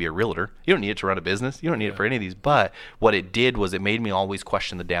need it to be a realtor. You don't need it to run a business. You don't need it for any of these. But what it did was it made me always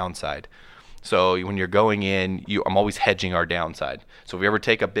question the downside. So when you're going in, I'm always hedging our downside. So if we ever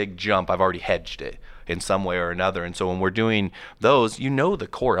take a big jump, I've already hedged it in some way or another. And so when we're doing those, the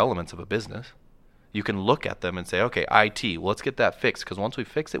core elements of a business. You can look at them and say, okay, IT, well, let's get that fixed, because once we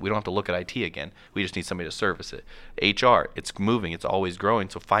fix it, we don't have to look at IT again. We just need somebody to service it. HR, it's moving, it's always growing,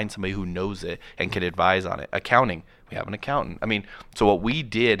 so find somebody who knows it and can advise on it. Accounting, we have an accountant. I mean, so what we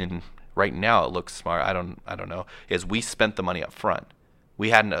did, and right now it looks smart, I don't know, is we spent the money up front.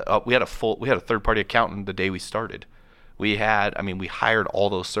 We had a third-party accountant the day we started. We hired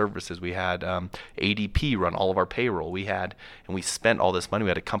all those services. We had ADP run all of our payroll. And we spent all this money. We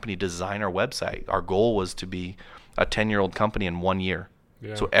had a company design our website. Our goal was to be a 10-year-old company in 1 year.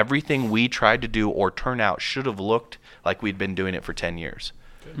 Yeah. So everything we tried to do or turn out should have looked like we'd been doing it for 10 years.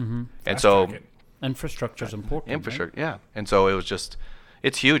 Mm-hmm. And so infrastructure is important. Infrastructure, right? Yeah. And so it was just,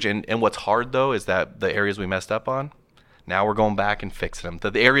 it's huge. And what's hard though is that the areas we messed up on, now we're going back and fixing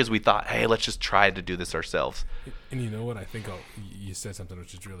them. The areas we thought, hey, let's just try to do this ourselves. And you know what? I think you said something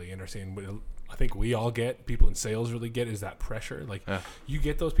which is really interesting. But I think we all get, people in sales really get, is that pressure. Like you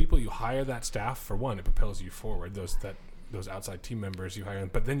get those people, you hire that staff. For one, it propels you forward. Those outside team members, you hire them.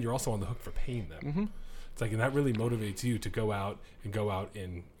 But then you're also on the hook for paying them. Mm-hmm. It's like, and that really motivates you to go out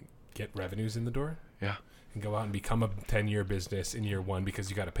and get revenues in the door. Yeah. And go out and become a 10-year business in year one, because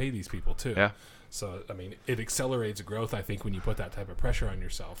you got to pay these people too. Yeah. So, I mean, it accelerates growth, I think, when you put that type of pressure on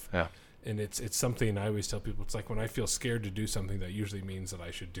yourself. Yeah. And it's something I always tell people. It's like when I feel scared to do something, that usually means that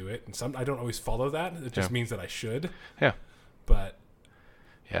I should do it. And I don't always follow that. It just means that I should. Yeah. But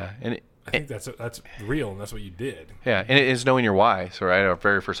yeah, and I think that's real, and that's what you did. Yeah, and it is knowing your why. So, right, our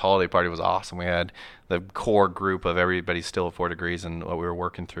very first holiday party was awesome. We had the core group of everybody still at 4 Degrees and what we were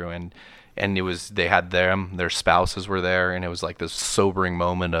working through, and it was, they had their spouses were there, and it was like this sobering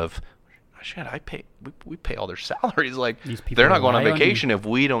moment of, shit, we pay all their salaries. Like, they're not going on vacation if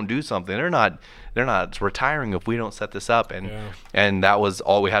we don't do something. They're not retiring if we don't set this up. And that was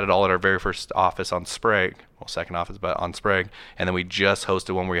all. We had it all at our very first office on Sprague. Well, second office, but on Sprague. And then we just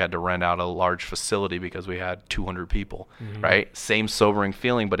hosted one where we had to rent out a large facility because we had 200 people, right? Same sobering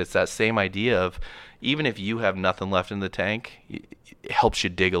feeling, but it's that same idea of, even if you have nothing left in the tank, it helps you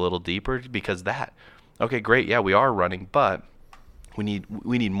dig a little deeper, because okay, great. Yeah, we are running, but we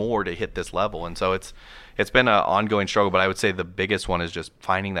need more to hit this level. And so it's been an ongoing struggle, but I would say the biggest one is just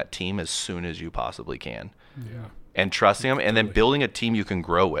finding that team as soon as you possibly can. Yeah. And trusting them, and then building a team you can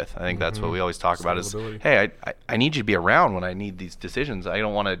grow with. I think that's what we always talk about is, hey, I need you to be around when I need these decisions. I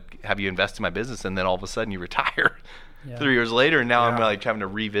don't want to have you invest in my business and then all of a sudden you retire 3 years later, and now I'm like having to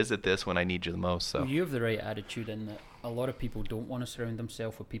revisit this when I need you the most. So you have the right attitude in that a lot of people don't want to surround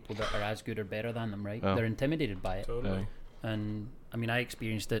themselves with people that are as good or better than them, right? They're intimidated by it. Totally. And I mean, I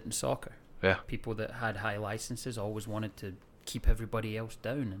experienced it in soccer. Yeah. People that had high licenses always wanted to keep everybody else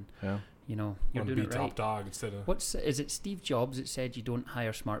down, and you're doing it right. Top dog instead of. Is it Steve Jobs that said you don't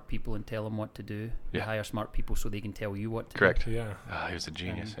hire smart people and tell them what to do? You hire smart people so they can tell you what to Correct. do. Yeah. He was a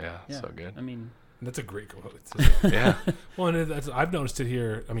genius. So good. I mean, that's a great quote. Yeah. Well, and I've noticed it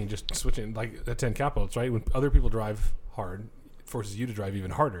here. I mean, just switching like at 10 Capital, it's right when other people drive hard, it forces you to drive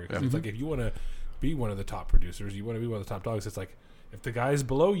even harder. Because it's like if you want to be one of the top producers, you want to be one of the top dogs. It's like if the guys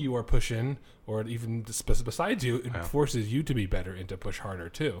below you are pushing, or even besides you, it forces you to be better and to push harder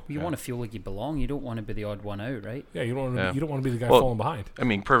too. You want to feel like you belong. You don't want to be the odd one out, right? Yeah, you don't want to be the guy falling behind. I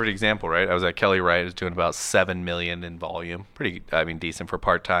mean, perfect example, right? I was at Kelly Wright, was doing about $7 million in volume, pretty, decent for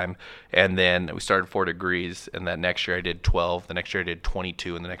part time. And then we started 4 Degrees, and that next year I did 12. The next year I did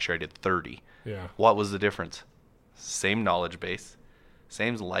 22, and the next year I did 30. Yeah. What was the difference? Same knowledge base.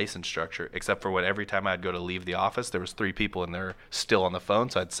 Same license structure, except for every time I'd go to leave the office, there was 3 people in there still on the phone.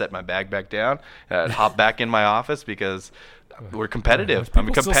 So I'd set my bag back down, and I'd hop back in my office because we're competitive. I'm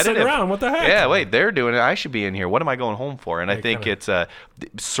competitive. Still sitting around. What the heck? Yeah, wait, they're doing it. I should be in here. What am I going home for? And I think it's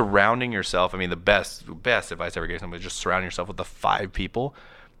surrounding yourself. I mean, the best advice I ever gave somebody is just surround yourself with the 5 people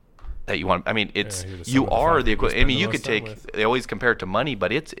that you want. I mean, it's you are the equivalent. I mean, you could take. They always compare it to money,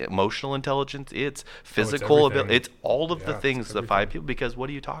 but it's emotional intelligence, it's physical ability, it's all of the things. The 5 people. Because what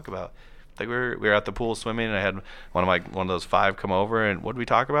do you talk about? Like we were at the pool swimming, and I had one of those 5 come over, and what did we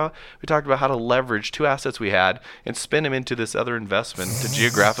talk about? We talked about how to leverage 2 assets we had and spin them into this other investment to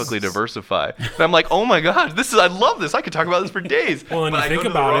geographically diversify. And I'm like, oh my God, I love this. I could talk about this for days. Well, and you think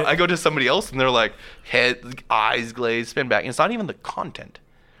about it. I go to somebody else, and they're like, head, eyes glazed, spin back. And it's not even the content.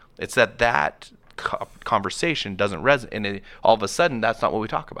 It's that conversation doesn't resonate, and all of a sudden, that's not what we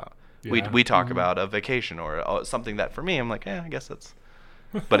talk about. Yeah. We talk about a vacation or something that, for me, I'm like, I guess that's.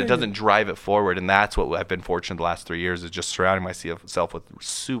 But it doesn't drive it forward, and that's what I've been fortunate the last 3 years is just surrounding myself with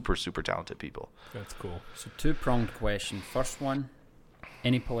super, super talented people. That's cool. So 2-pronged question. First one,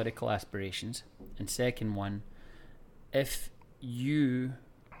 any political aspirations? And second one, if you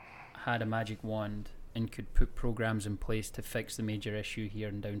had a magic wand and could put programs in place to fix the major issue here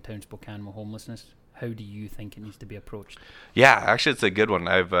in downtown Spokane with homelessness, how do you think it needs to be approached? Yeah, actually, it's a good one.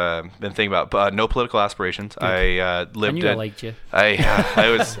 I've been thinking about no political aspirations. I lived. I liked you.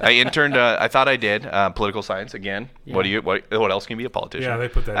 I interned. I thought I did political science again. Yeah. What else can you be a politician? Yeah, they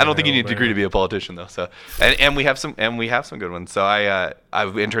put that. I don't think you need a degree to be a politician though. So, and we have some good ones. So I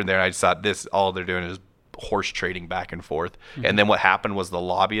interned there, and I just thought all they're doing is horse trading back and forth. Mm-hmm. And then what happened was the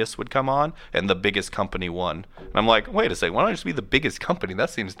lobbyists would come on, and the biggest company won. And I'm like, wait a second, why don't I just be the biggest company? That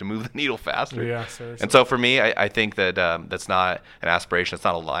seems to move the needle faster. Yeah, seriously. And so for me, I think that that's not an aspiration. It's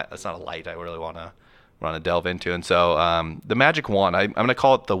not a light I really want to delve into. And so the magic wand, I'm going to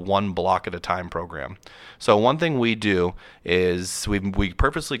call it the one block at a time program. So one thing we do is we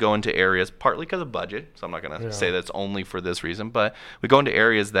purposely go into areas, partly because of budget, so I'm not going to say that's only for this reason, but we go into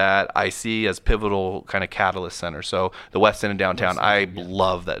areas that I see as pivotal kind of catalyst centers. So the West End and downtown,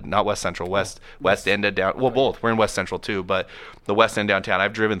 love that. Not West Central, West End and down. Well, both. We're in West Central too, but the West End downtown,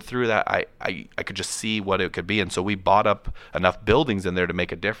 I've driven through that. I could just see what it could be, and so we bought up enough buildings in there to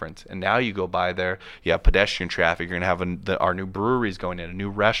make a difference. And now you go by there, you have pedestrian traffic. You're going to have our new breweries going in, a new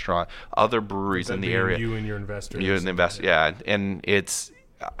restaurant, other breweries in the area. You and your investors. You and the investors, yeah. And it's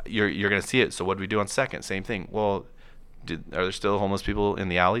you're going to see it. So what do we do on Second? Same thing. Well, are there still homeless people in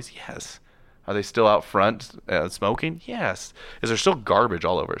the alleys? Yes. Are they still out front smoking? Yes. Is there still garbage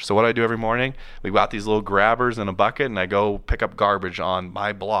all over? So what I do every morning, we got these little grabbers in a bucket, and I go pick up garbage on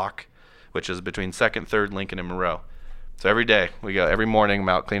my block, which is between 2nd, 3rd, Lincoln, and Moreau. So every day, every morning I'm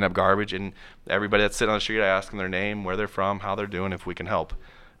out cleaning up garbage, and everybody that's sitting on the street, I ask them their name, where they're from, how they're doing, if we can help.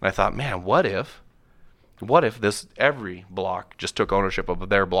 And I thought, man, what if every block just took ownership of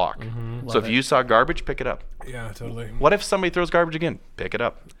their block? Mm-hmm. So if you saw garbage, pick it up. Yeah, totally. What if somebody throws garbage again? Pick it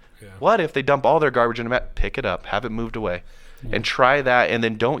up. Yeah. What if they dump all their garbage in a mat? Pick it up. Have it moved away. Yeah. And try that, and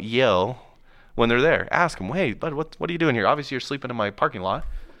then don't yell when they're there. Ask them, hey, bud, what are you doing here? Obviously, you're sleeping in my parking lot.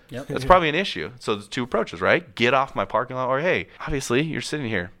 Yep. That's probably an issue. So there's 2 approaches, right? Get off my parking lot, or hey, obviously you're sitting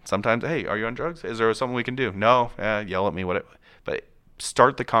here. Sometimes, hey, are you on drugs? Is there something we can do? No, yell at me, whatever. But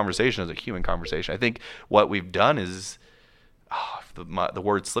start the conversation as a human conversation. I think what we've done is, the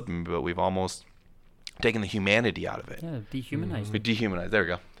word's slipping me, but we've almost taken the humanity out of it. Yeah, dehumanized. We dehumanized. There we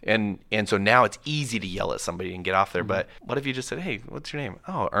go. And so now it's easy to yell at somebody and get off there. Mm-hmm. But what if you just said, hey, what's your name?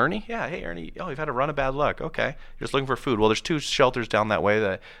 Oh, Ernie? Yeah, hey, Ernie. Oh, you've had a run of bad luck. Okay. You're just looking for food. Well, there's 2 shelters down that way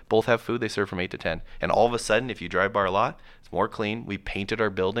that both have food. They serve from 8 to 10. And all of a sudden, if you drive by our lot, it's more clean. We painted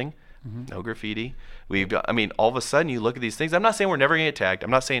our building. Mm-hmm. No graffiti. All of a sudden you look at these things. I'm not saying we're never going to get tagged. I'm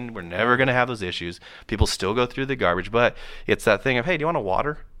not saying we're never going to have those issues. People still go through the garbage, but it's that thing of, hey, do you want a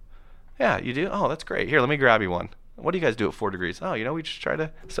water? Yeah, you do? Oh, that's great. Here, let me grab you one. What do you guys do at 4 Degrees? Oh, we just try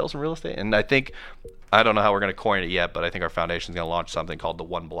to sell some real estate. And I don't know how we're going to coin it yet, but I think our foundation is going to launch something called the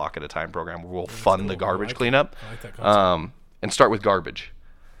One Block at a Time program, where we'll fund the garbage cleanup. I like that concept. And start with garbage.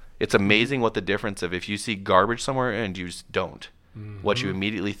 It's amazing what the difference of if you see garbage somewhere and you just don't, what you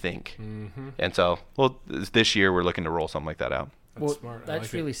immediately think. And so, this year we're looking to roll something like that out. That's smart.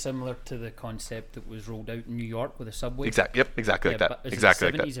 That's really similar to the concept that was rolled out in New York with the subway. Exactly like that. Exactly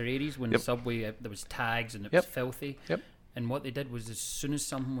like that. 70s or 80s when the subway, there was tags and it was filthy. Yep. And what they did was, as soon as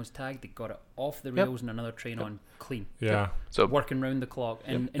something was tagged, they got it off the rails and another train on clean. Yeah. So working round the clock,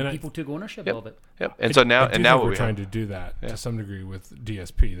 and people took ownership of it. Yep. And so now we're trying to do that to some degree with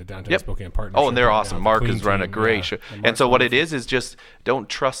DSP, the Downtown Spokane Partnership. Oh, and they're awesome. Mark has run a great show. And so what it is just don't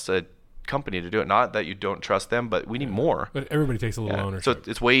trust a company to do it. Not that you don't trust them, but we need more. But everybody takes a little ownership. So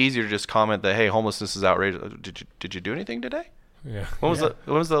it's way easier to just comment that, hey, homelessness is outrageous. Did you do anything today? Yeah. When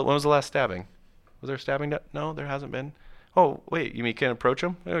was the last stabbing? Was there a stabbing? No, there hasn't been. Oh, wait, you mean you can't approach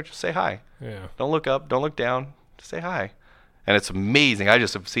them? No, just say hi. Yeah. Don't look up. Don't look down. Just say hi. And it's amazing. I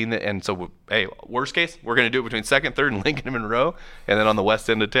just have seen it. And so, hey, worst case, we're going to do it between 2nd, 3rd, and Lincoln and Monroe, and then on the west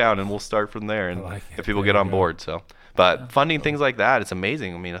end of town, and we'll start from there. And if people get on board. So, but funding things like that, it's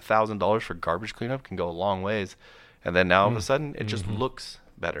amazing. I mean, $1,000 for garbage cleanup can go a long ways. And then now all of a sudden, it just looks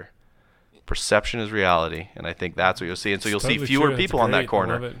better. Perception is reality, and I think that's what you'll see. And so you'll see fewer people on that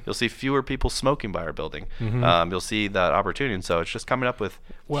corner. You'll see fewer people smoking by our building. You'll see that opportunity. And so it's just coming up with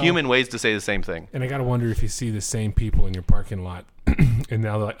human ways to say the same thing. And I got to wonder if you see the same people in your parking lot. And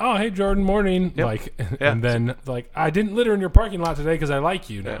now they're like, oh, hey, Jordan, morning. Yep. And then like, I didn't litter in your parking lot today because I like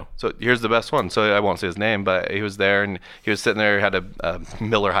you now. So here's the best one. So I won't say his name, but he was there and he was sitting there, had a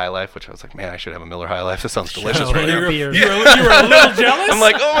Miller High Life, which I was like, man, I should have a Miller High Life. This sounds delicious. You were a little jealous? I'm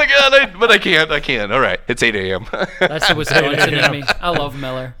like, oh my God, but I can't. All right, it's 8 a.m. That's the Wisconsin in me. I love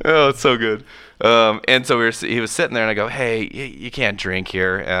Miller. Oh, it's so good. And so he was sitting there, and I go, hey, you can't drink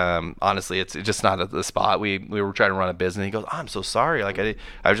here. Honestly, it's just not the spot. We were trying to run a business. He goes, oh, I'm so sorry. Like I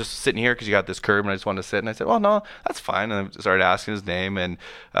was just sitting here because you got this curb, and I just wanted to sit. And I said, well, no, that's fine. And I started asking his name, and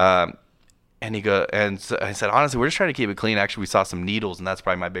so I said, honestly, we're just trying to keep it clean. Actually, we saw some needles, and that's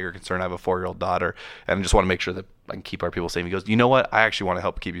probably my bigger concern. I have a 4-year-old daughter, and I just want to make sure that I can keep our people safe. He goes, you know what? I actually want to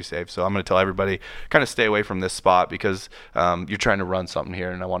help keep you safe. So I'm going to tell everybody, kind of stay away from this spot because you're trying to run something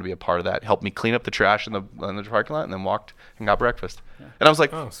here, and I want to be a part of that. Help me clean up the trash in the parking lot, and then walked and got breakfast. Yeah. And I was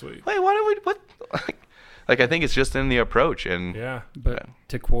like, oh, sweet. Wait, what? Like, I think it's just in the approach. And but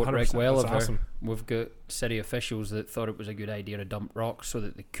to quote Rick Welliver, awesome. We've got city officials that thought it was a good idea to dump rocks so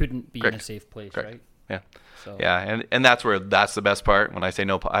that they couldn't be in a safe place, right? Yeah. So. Yeah, and that's the best part. When I say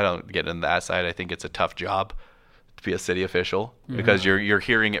no, I don't get into that side. I think it's a tough job to be a city official because you're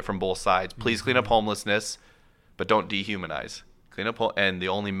hearing it from both sides. Please clean up homelessness, but don't dehumanize. Clean up, and the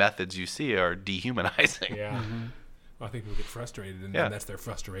only methods you see are dehumanizing. Yeah. Well, I think people get frustrated, and that's their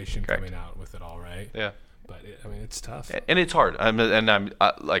frustration coming out with it all, right? Yeah. But it's tough, and it's hard.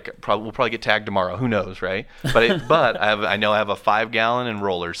 We'll probably get tagged tomorrow. Who knows, right? But I know I have a 5-gallon and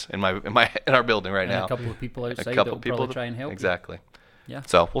rollers in our building right now. A couple of people outside that will probably try and help. Exactly. You. Yeah.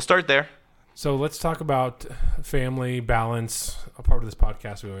 So we'll start there. So let's talk about family balance. A part of this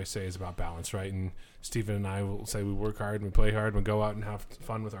podcast we always say is about balance, right? And Stephen and I will say we work hard and we play hard and we go out and have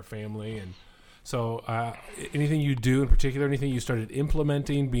fun with our family. And so anything you do in particular, anything you started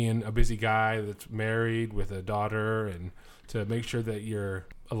implementing, being a busy guy that's married with a daughter, and to make sure that you're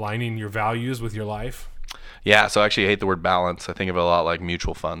aligning your values with your life? Yeah, so I actually hate the word balance. I think of it a lot like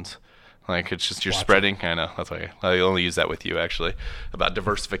mutual funds. Like it's just you're spreading. I know that's why I only use that with you actually about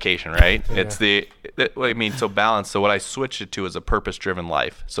diversification, right? It's so balance. So what I switched it to is a purpose-driven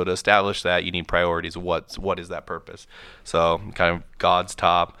life. So to establish that, you need priorities. What is that purpose? So kind of God's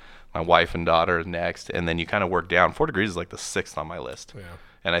top. My wife and daughter is next, and then you kind of work down. 4 Degrees is like the 6th on my list. Yeah.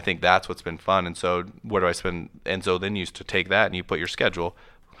 And I think that's what's been fun. And so where do I spend? And so then you used to take that and you put your schedule.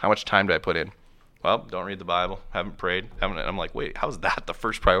 How much time do I put in? Well, don't read the Bible, haven't prayed. I'm like, wait, how's that the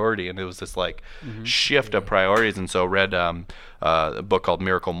first priority? And it was this like shift of priorities. And so read a book called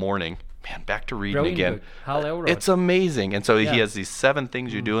Miracle Morning. Man, back to reading again. Hal Elrod. It's amazing. And so he has these 7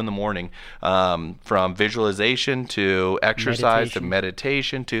 things you do in the morning, from visualization to exercise to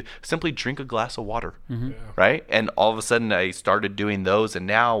meditation to simply drink a glass of water, right? And all of a sudden I started doing those, and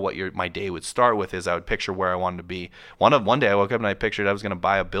now what my day would start with is I would picture where I wanted to be. One day I woke up and I pictured I was going to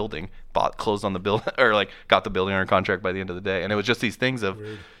buy a building, closed on the building, or like got the building under contract by the end of the day. And it was just these things of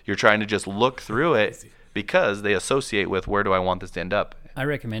you're trying to just look through it. because they associate with where do I want this to end up. I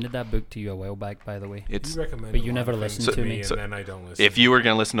recommended that book to you a while back, by the way. You recommend, but you never listened to me. And then I don't listen. If you were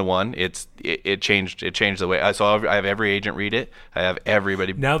going to listen to one, it changed the way. I have every agent read it. I have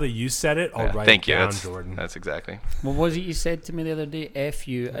everybody. Now that you said it, I'll write Thank it you. down, Jordan. That's exactly. What was it you said to me the other day? F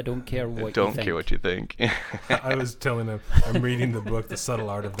you, I don't care what you think. Don't care what you think. I was telling him I'm reading the book, The Subtle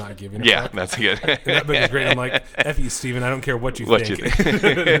Art of Not Giving a Yeah, Fuck. that's good. And that book is great. I'm like, F you, Steven, I don't care what you think.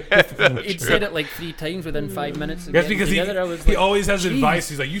 He'd said it like 3 times within 5 minutes of That's getting because together. he always has advice.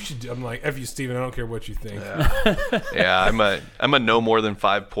 He's like, you should. I'm like, F you, Steven, I don't care what you think. Yeah, I'm a no more than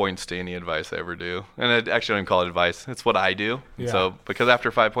 5 points to any advice I ever do, and I actually don't even call it advice. It's what I do. Yeah. So because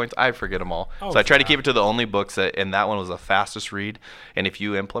after 5 points, I forget them all. So I try to keep it to the only books and that one was the fastest read. And if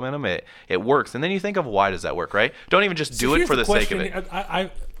you implement them, it works. And then you think of why does that work, right? Don't even just do it for the sake of it.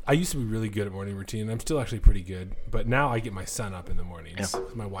 I used to be really good at morning routine. I'm still actually pretty good, but now I get my son up in the mornings. Yeah.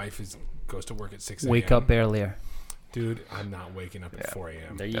 My wife goes to work at 6 a.m. Wake up earlier. Dude, I'm not waking up at 4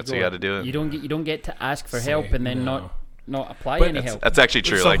 a.m. There you That's go. what you got to do it. You don't get to ask for help and then not apply But any that's- help. That's actually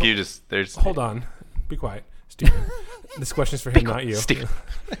true. So- Like there's. Hold on. Be quiet, Steven. This question's for him, not you. Steven.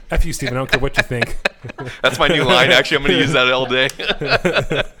 F you, Steven. I don't care what you think. That's my new line. Actually, I'm going to use that all day.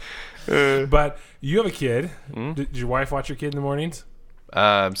 But you have a kid. Did your wife watch your kid in the mornings?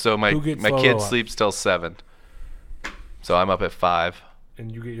 So my kid up? sleeps till 7. So I'm up at 5.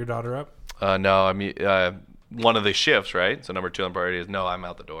 And you get your daughter up? No, I mean one of the shifts, right? So number 2 on priority is no, I'm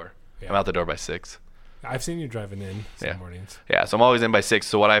out the door. Yeah. I'm out the door by 6. I've seen you driving in some mornings. Yeah, so I'm always in by 6.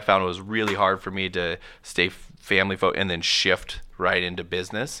 So what I found was really hard for me to stay family focused and then shift right into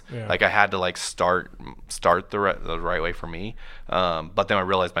business. Yeah. Like I had to like start the right way for me. But then I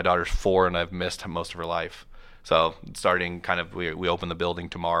realized my daughter's 4 and I've missed most of her life. So starting kind of, we open the building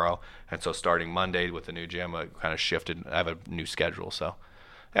tomorrow. And so starting Monday with the new gym, I kind of shifted. I have a new schedule. So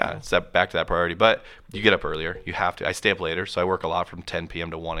yeah, it's back to that priority. But you get up earlier. You have to. I stay up later. So I work a lot from 10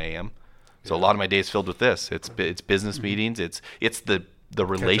 p.m. to 1 a.m. So a lot of my days filled with this. It's business meetings. It's the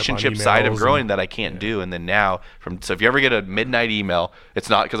relationship side of growing that I can't do. And then now so if you ever get a midnight email, it's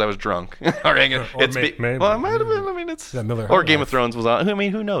not because I was drunk. Well, I might have been. I mean, it's or Game of Thrones was on. I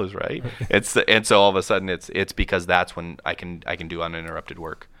mean, who knows, right? And so all of a sudden it's because that's when I can do uninterrupted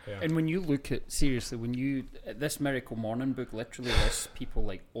work. Yeah. And when you look at this Miracle Morning book literally lists people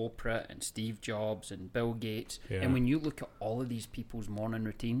like Oprah and Steve Jobs and Bill Gates. Yeah. And when you look at all of these people's morning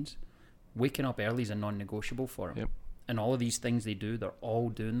routines, waking up early is a non-negotiable for them. Yep. And all of these things they do, they're all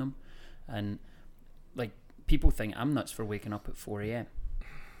doing them. And like people think I'm nuts for waking up at 4 a.m. Yeah.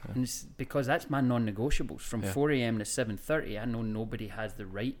 And it's because that's my non-negotiables. From 4 a.m. to 7:30, I know nobody has the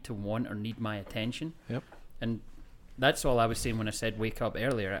right to want or need my attention. Yep. And that's all I was saying when I said wake up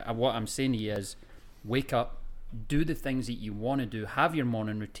earlier. What I'm saying to you is wake up, do the things that you want to do, have your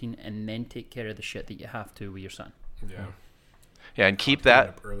morning routine, and then take care of the shit that you have to with your son. Yeah. Yeah, and keep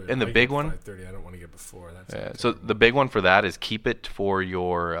that. And the big one. 5:30. I don't want to get before. So the big one for that is keep it for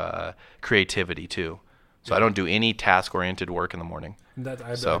your creativity too. So I don't do any task-oriented work in the morning. I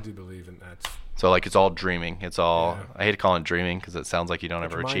do believe in that. So like it's all dreaming. It's all I hate calling it dreaming because it sounds like you don't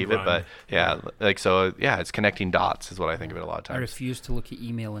ever achieve it. But it's connecting dots is what I think of it a lot of times. I refuse to look at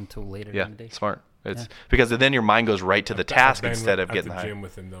email until later in the day. Smart. It's because then your mind goes right to the task instead of getting the gym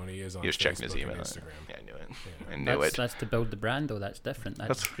with him. Though he is on. He was checking his email. Instagram. Yeah, I knew it. I knew it. That's to build the brand, though. That's different.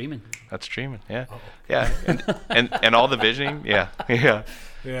 That's streaming. That's streaming. Yeah, yeah, and all the visioning. Yeah.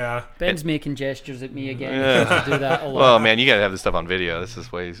 Yeah. Ben's making gestures at me again. Yeah. Do that a lot. Well, man, you gotta have this stuff on video. This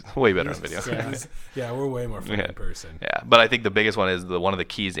is way better on video. Yeah, we're way more fun in person. Yeah, but I think the biggest one is one of the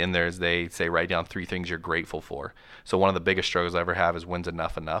keys in there is they say write down 3 things you're grateful for. So one of the biggest struggles I ever have is when's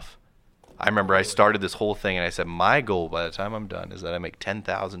enough. I remember I started this whole thing and I said my goal by the time I'm done is that I make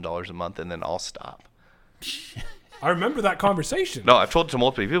 $10,000 a month and then I'll stop. I remember that conversation. No, I've told it to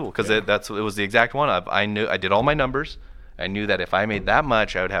multiple people because it was the exact one. I knew I did all my numbers. I knew that if I made that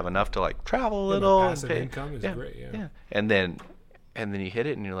much, I would have enough to like travel a little. Passive income is great. Yeah. And then you hit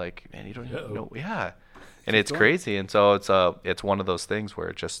it and you're like, man, you don't even know. Yeah. And it's crazy. And so it's one of those things where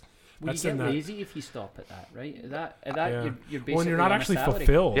it just. Well, you get lazy if you stop at that, right? You're basically when you're not actually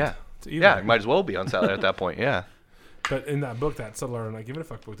fulfilled. Yeah. Yeah, it might as well be on salary at that point. Yeah. But in that book, that Subtle Art of Not Giving a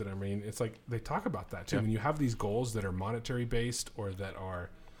Fuck book that I'm reading, it's like they talk about that too. When you have these goals that are monetary based or that are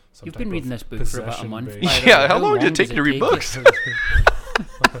You've been reading this book for about a month. Yeah, how long did it take you to read books?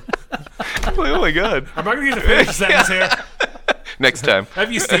 Oh my God. I'm not going to get to finish the sentence here. Next time.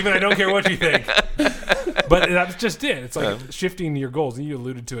 Have you, Steven? I don't care what you think. But that's just it. It's like shifting your goals. And you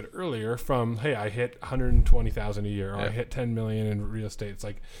alluded to it earlier from, hey, I hit $120,000 a year or I hit $10 million in real estate. It's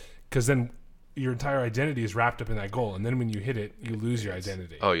like, because then your entire identity is wrapped up in that goal, and then when you hit it, you lose your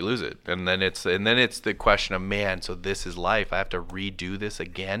identity. Oh, you lose it, and then it's the question of, man, so this is life. I have to redo this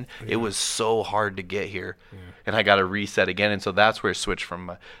again. It was so hard to get here, and I got to reset again. And so that's where it switched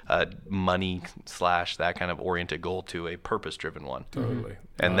from a money / that kind of oriented goal to a purpose driven one. Totally.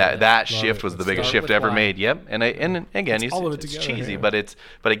 And that shift was the biggest shift I ever made. Yep. And again, it's cheesy, but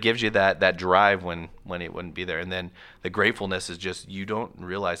it gives you that drive when it wouldn't be there. And then the gratefulness is just, you don't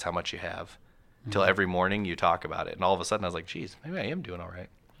realize how much you have until every morning you talk about it. And all of a sudden I was like, geez, maybe I am doing all right.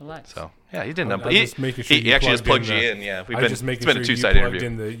 Relax. So yeah, he didn't. He actually just plugged you in. Yeah, it's been a two-sided interview.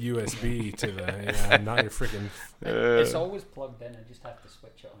 In the USB to the not your freaking. It's always plugged in. I just have to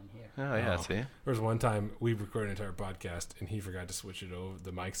switch it on here. Oh yeah, see. There was one time we recorded an entire podcast and he forgot to switch it over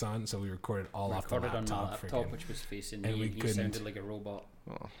the mics on, so we recorded all off the laptop. On my laptop, which was facing me, and he sounded like a robot.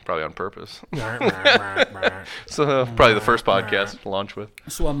 Well, probably on purpose. So probably the first podcast to launch with.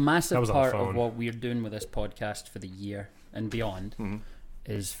 So a massive part of what we're doing with this podcast for the year and beyond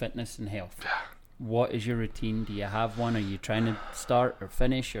is fitness and health. What is your routine? Do you have one? Are you trying to start or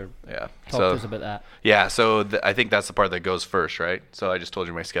finish? Or talk to us about that. Yeah, so I think that's the part that goes first, right? So I just told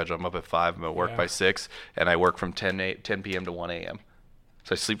you my schedule. I'm up at 5. I'm at work by 6, and I work from 10 p.m. to 1 a.m.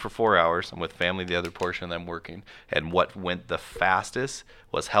 So I sleep for 4 hours. I'm with family the other portion, and I'm working. And what went the fastest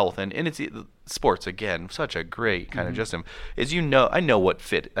was health. And it's sports, again, such a great kind of system. Is I know what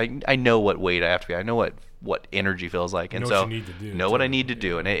I know what weight I have to be. I know what energy feels like. And so know what I need to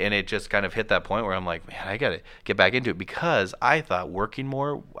do. And it just kind of hit that point where I'm like, man, I got to get back into it, because I thought working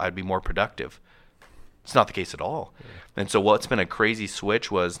more, I'd be more productive. It's not the case at all. And so what's been a crazy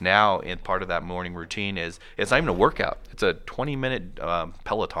switch was now in part of that morning routine is it's not even a workout. It's a 20-minute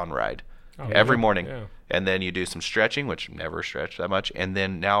Peloton ride every morning. Yeah. And then you do some stretching, which never stretched that much. And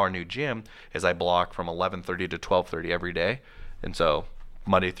then now our new gym is I block from 11:30 to 12:30 every day. And so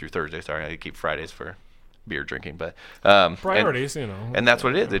Monday through Thursday, sorry, I keep Fridays for beer drinking, but priorities, and that's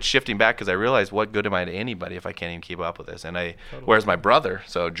what it is. It's shifting back, because I realize, what good am I to anybody if I can't even keep up with this? And whereas my brother,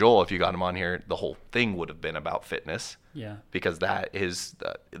 so Joel, if you got him on here, the whole thing would have been about fitness, because that is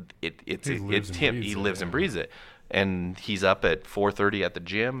it's him. He lives and breathes it. And he's up at 4:30 at the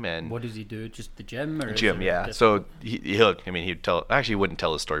gym. And what does he do? Just the gym? Or gym, yeah. So he'd tell. Actually, he wouldn't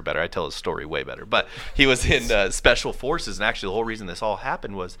tell his story better. I tell his story way better. But he was in special forces, and actually, the whole reason this all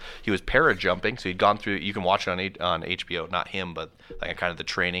happened was he was para jumping. So he'd gone through. You can watch it on HBO. Not him, but like kind of the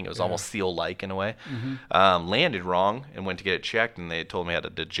training. It was almost SEAL-like in a way. Landed wrong and went to get it checked, and they told me he had a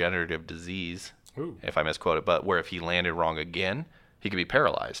degenerative disease. Ooh. If I misquote it, but where if he landed wrong again, he could be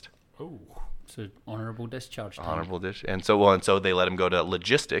paralyzed. Oh. So honorable discharge. Honorable discharge. And so they let him go to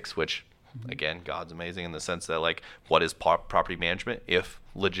logistics, which again, God's amazing in the sense that, like, what is property management if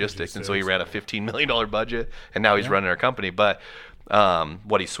logistics? And so he ran a $15 million budget, and now he's running our company. But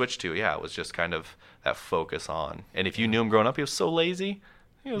what he switched to, it was just kind of that focus on. And if you knew him growing up, he was so lazy.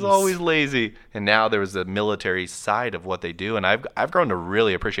 He was always lazy. And now there was the military side of what they do. And I've grown to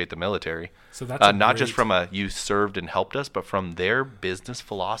really appreciate the military. So that's not just from you served and helped us, but from their business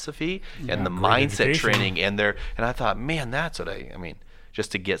philosophy and the mindset training. And I thought, man, that's what I mean,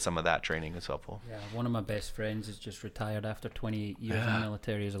 just to get some of that training is helpful. Yeah, one of my best friends is just retired after 28 years in the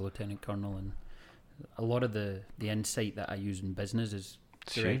military as a lieutenant colonel. And a lot of the insight that I use in business is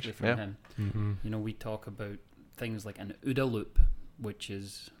directly from him. Mm-hmm. You know, we talk about things like an OODA loop, which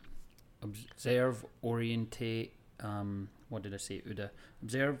is observe, orientate, what did I say, OODA?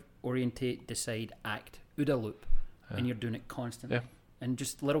 Observe, orientate, decide, act. OODA loop. And you're doing it constantly. Yeah. And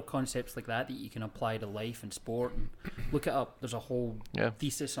just little concepts like that you can apply to life and sport. And look it up. There's a whole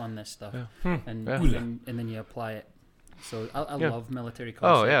thesis on this stuff. Yeah. And then you apply it. So I love military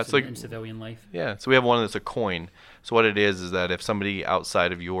concepts in civilian life. Yeah, so we have one that's a coin. So what it is that if somebody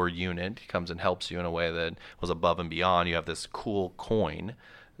outside of your unit comes and helps you in a way that was above and beyond, you have this cool coin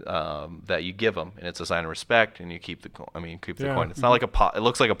that you give them, and it's a sign of respect, and you keep the coin. It's not like a pog. It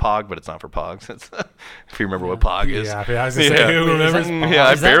looks like a pog, but it's not for pogs. It's if you remember what pog is. Yeah, I was going to say, who remembers? Yeah,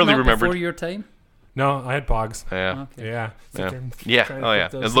 I barely remembered. Before your time? No, I had pogs. Yeah. Okay. Yeah. Oh, yeah.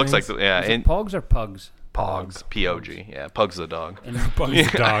 It looks like, Is it pogs or pugs? Pogs, P-O-G, yeah. Pug's the dog.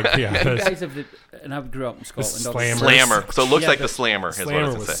 Pug's the dog, yeah. You guys have and I grew up in Scotland. Slammer. So it looks like the Slammer is what I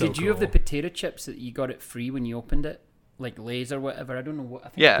was going to say. Did you have the potato chips that you got it free when you opened it? Like Lay's or whatever? I don't know what. I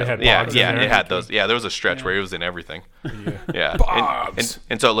think it had those. Yeah, there was a stretch where it was in everything. Yeah. Pogs.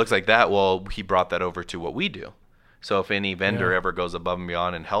 And so it looks like that. Well, he brought that over to what we do. So if any vendor ever goes above and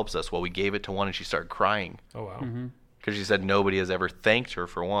beyond and helps us, well, we gave it to one and she started crying. Oh, wow. Mm-hmm. because she said nobody has ever thanked her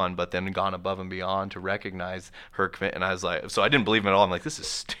for one, but then gone above and beyond to recognize her commitment. And I was like, so I didn't believe it at all. I'm like, this is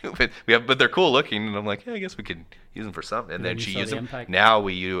stupid. But they're cool looking, and I'm like, yeah, I guess we could use them for something. And then she used them. Now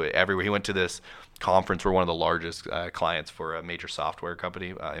we use it everywhere. He went to this conference. We're one of the largest clients for a major software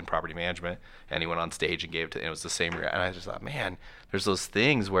company in property management, and he went on stage and gave it to. And it was the same. And I just thought, man, there's those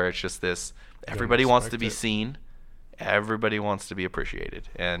things where it's just this. Everybody wants to be seen. Everybody wants to be appreciated,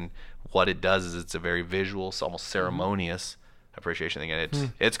 and what it does is it's a very visual, almost ceremonious appreciation thing,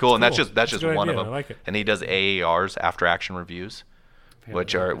 and it's cool. And that's just one of them. I like it. And he does AARs, after action reviews,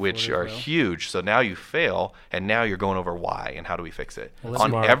 which are huge. So now you fail, and now you're going over why and how do we fix it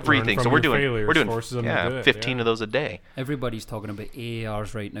on everything. So we're doing 15 of those a day. Everybody's talking about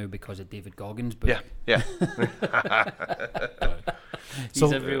AARs right now because of David Goggins' book. Yeah. He's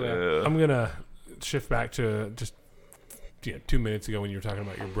everywhere. I'm gonna shift back to just 2 minutes ago when you were talking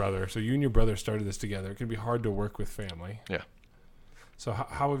about your brother. So you and your brother started this together. It can be hard to work with family. Yeah. So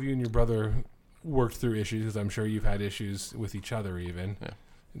how have you and your brother worked through issues? Because I'm sure you've had issues with each other even.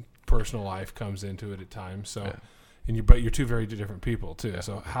 Yeah. Personal life comes into it at times. So, but you're two very different people too. Yeah.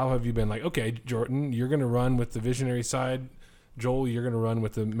 So how have you been like, okay, Jordan, you're going to run with the visionary side. Joel, you're going to run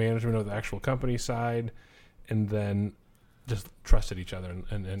with the management of the actual company side, and then just trusted each other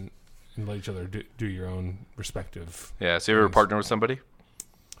and let each other do your own respective. Yeah. So you ever partner with somebody?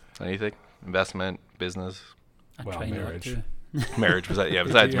 Anything? Investment, business? Marriage. Marriage,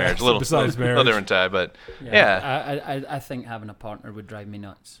 besides marriage. A little different type, but I think having a partner would drive me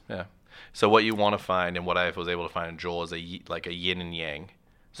nuts. Yeah. So what you want to find, and what I was able to find in Joel, is a yin and yang.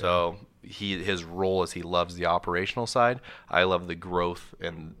 So his role is he loves the operational side. I love the growth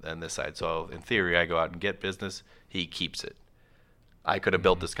and this side. So in theory, I go out and get business. He keeps it. I could have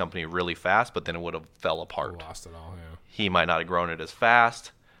built this company really fast, but then it would have fell apart. Lost it all. Yeah. He might not have grown it as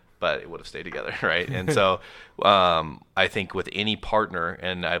fast, but it would have stayed together, right? And so I think with any partner,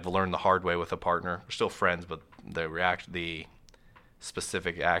 and I've learned the hard way with a partner, we're still friends, but the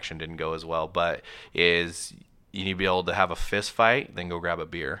specific action didn't go as well, but is you need to be able to have a fist fight, then go grab a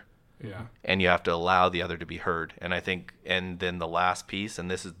beer. Yeah. And you have to allow the other to be heard. And I think, and then the last piece,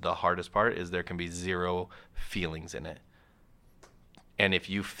 and this is the hardest part, is there can be zero feelings in it. And if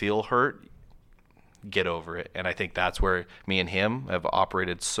you feel hurt, get over it. And I think that's where me and him have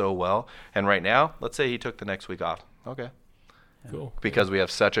operated so well. And right now, let's say he took the next week off. Okay. Cool. Because we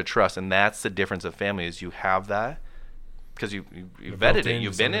have such a trust. And that's the difference of family, is you have that because you vetted it.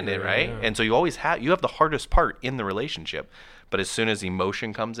 You've been in it, right? Yeah. And so you have the hardest part in the relationship. But as soon as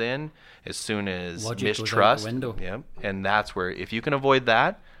emotion comes in, as soon as logic mistrust, and that's where, if you can avoid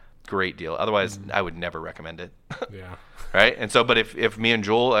that, great deal. Otherwise, I would never recommend it. Yeah. Right? And so, but if me and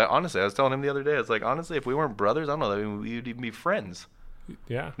Joel, honestly, I was telling him the other day, it's like, honestly, if we weren't brothers, I don't know, we'd even be friends.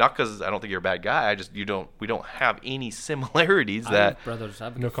 Yeah. Not because I don't think you're a bad guy. We don't have any similarities I have brothers.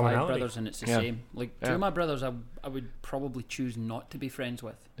 I've got 5 brothers, and it's the same. Like, 2 of my brothers, I would probably choose not to be friends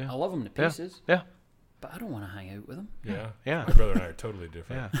with. I love them to pieces. Yeah. But I don't want to hang out with them. Yeah. My brother and I are totally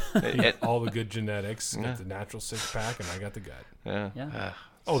different. Yeah. All the good genetics, got the natural 6-pack, and I got the gut. Yeah.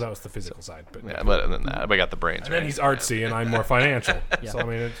 Oh, that was the physical side, but but other than that, I got the brains. And then he's artsy, and I'm more financial. So I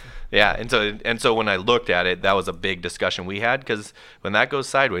mean, and so when I looked at it, that was a big discussion we had, because when that goes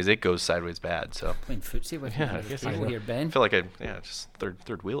sideways, it goes sideways bad. So playing footsie with me here, Ben. I feel like just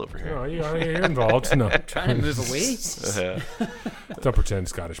third wheel over here. Oh, you're involved. No, trying to move away. Don't pretend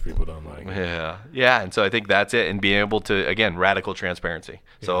Scottish people don't like it. Yeah, and so I think that's it, and being able to, again, radical transparency.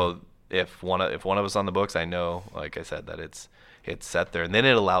 So if one of us on the books, I know, like I said, that it's set there, and then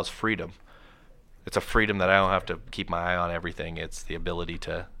it allows freedom. It's a freedom that I don't have to keep my eye on everything. It's the ability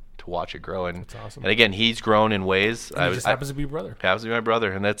to watch it grow. And that's awesome. And again, he's grown in ways. And he just happens to be your brother. Happens to be my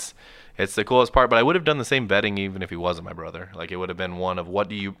brother, and it's the coolest part. But I would have done the same vetting even if he wasn't my brother. Like, it would have been one of, what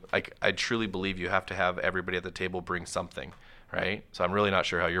do you like? I truly believe you have to have everybody at the table bring something. Right? So I'm really not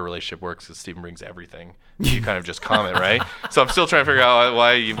sure how your relationship works, because Stephen brings everything. You kind of just comment, right? So I'm still trying to figure out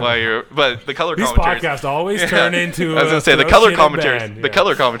why you're. But the color commentaries. These podcasts always turn into. I was gonna say the color commentaries. The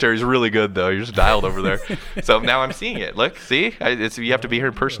color commentary is really good, though. You're just dialed over there. So now I'm seeing it. Look, see, you have to be here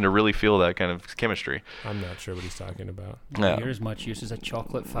in person to really feel that kind of chemistry. I'm not sure what he's talking about. No. You're as much use as a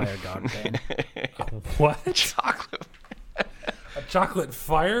chocolate fire guard, Ben. What? Chocolate. A chocolate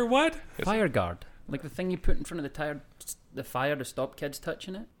fire? What? Fire guard, like the thing you put in front of the fire to stop kids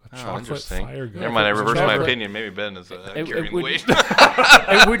touching it. A chocolate fire guard. Never mind, I reversed my opinion. Maybe Ben is carrying weight.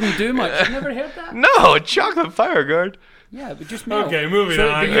 It wouldn't do much. You've never heard that? No, a chocolate fire guard. Yeah, but just melt. Okay, moving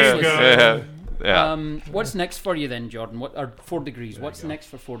on. Yeah. What's next for you then, Jordan? Or 4 Degrees? What's next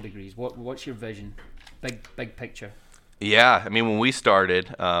for 4 Degrees? What's your vision? Big picture. Yeah, I mean, when we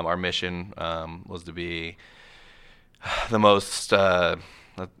started, our mission was to be the most. I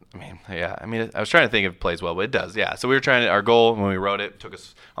was trying to think if it plays well, but it does. Yeah. So we were our goal when we wrote it took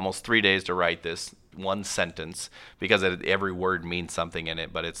us almost 3 days to write this one sentence because every word means something in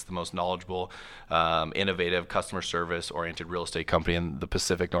it, but it's the most knowledgeable, innovative, customer service oriented real estate company in the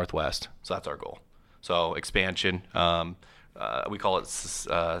Pacific Northwest. So that's our goal. So expansion, we call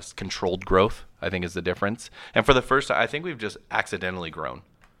it controlled growth, I think is the difference. And for the first time, I think we've just accidentally grown.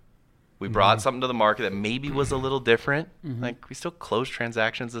 We brought something to the market that maybe was a little different. Like we still close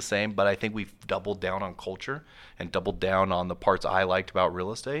transactions the same, but I think we've doubled down on culture and doubled down on the parts I liked about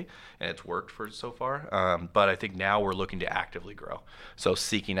real estate, and it's worked for so far. But I think now we're looking to actively grow. So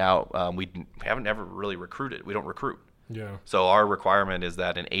seeking out, we haven't ever really recruited. We don't recruit. Yeah. So our requirement is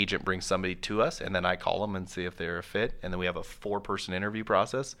that an agent brings somebody to us, and then I call them and see if they're a fit, and then we have a 4-person interview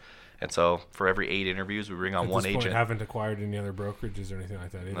process. And so for every 8 interviews, we bring on one agent. Point, haven't acquired any other brokerages or anything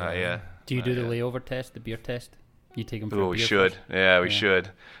like that either. Yeah. Do you do the layover test, the beer test? You take them for we should. First? Yeah, we should.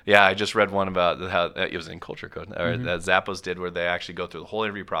 Yeah, I just read one about how it was in Culture Code, or that Zappos did, where they actually go through the whole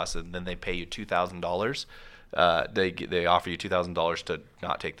interview process, and then they pay you $2,000. They offer you $2,000 to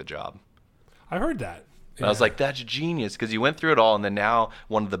not take the job. I heard that. Yeah. I was like, that's genius, because you went through it all, and then now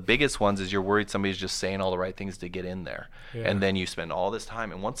one of the biggest ones is you're worried somebody's just saying all the right things to get in there, and then you spend all this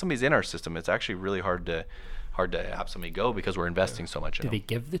time. And once somebody's in our system, it's actually really hard to have somebody go because we're investing so much in them. Did he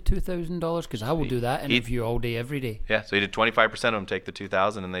give the $2,000? Because I will do that interview all day, every day. Yeah, so he did 25% of them take the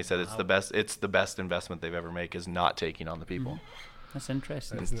 $2,000, and they said it's the best. It's the best investment they've ever made is not taking on the people. That's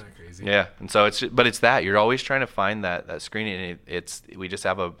interesting. Isn't that crazy? Yeah, and so it's that you're always trying to find that screening. And we just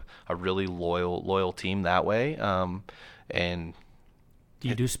have a really loyal team that way. And do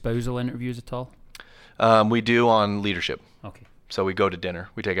you do spousal interviews at all? We do on leadership. Okay. So we go to dinner.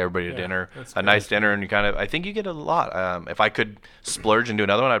 We take everybody to dinner, a nice dinner, and I think you get a lot. If I could splurge and do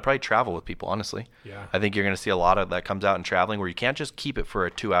another one, I'd probably travel with people, honestly. Yeah. I think you're going to see a lot of that comes out in traveling where you can't just keep it for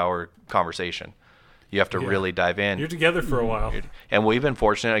a 2-hour conversation. You have to really dive in. You're together for a while. And we've been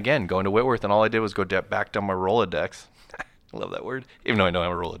fortunate, again, going to Whitworth, and all I did was go back down my Rolodex. I love that word, even though I know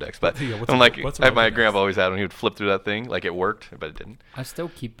I'm a Rolodex. But I'm like, my grandpa always had when he would flip through that thing, like it worked, but it didn't. I still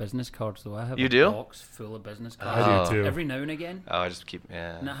keep business cards, though. I have box full of business cards. I do, too. Every now and again. Oh, I just keep,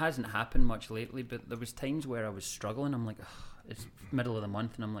 And it hasn't happened much lately, but there was times where I was struggling. I'm like, it's middle of the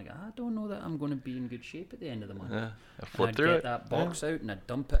month, and I'm like, I don't know that I'm going to be in good shape at the end of the month. Yeah, I flip through it. I'd get that box out, and I'd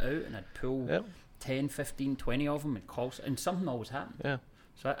dump it out, and I'd pull 10, 15, 20 of them, and something always happened. Yeah.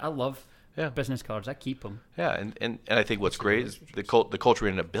 So I love business cards. I keep them. Yeah, and I think what's great is the culture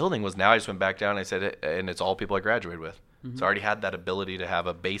we ended up building was now I just went back down and I said, and it's all people I graduated with. So I already had that ability to have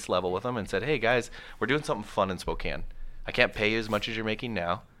a base level with them and said, hey, guys, we're doing something fun in Spokane. I can't pay you as much as you're making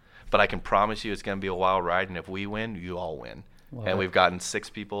now, but I can promise you it's going to be a wild ride, and if we win, you all win. We've gotten 6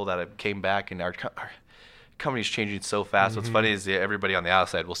 people that have came back, and our company's changing so fast. What's funny is everybody on the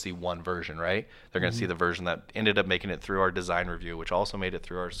outside will see one version, right? They're going to see the version that ended up making it through our design review, which also made it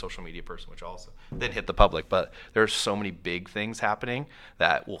through our social media person, which also then hit the public. But there are so many big things happening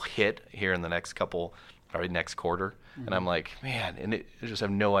that will hit here in the next next quarter. And I'm like, man, and I just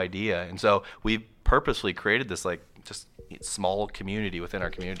have no idea. And so we purposely created this just small community within our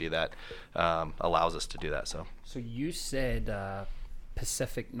community that allows us to do that. So you said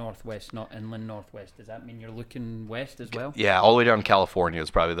Pacific Northwest, not inland Northwest. Does that mean you're looking west as well? Yeah, all the way down to California is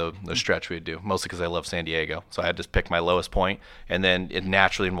probably the stretch we'd do, mostly because I love San Diego. So I had to pick my lowest point, and then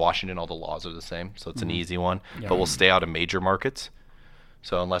naturally in Washington, all the laws are the same, so it's an easy one. Yeah. But we'll stay out of major markets.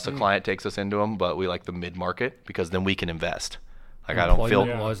 So unless a client takes us into them, but we like the mid-market because then we can invest. Like I don't feel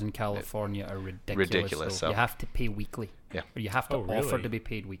laws in California are ridiculous. So you have to pay weekly. Yeah. Or you have to offer to be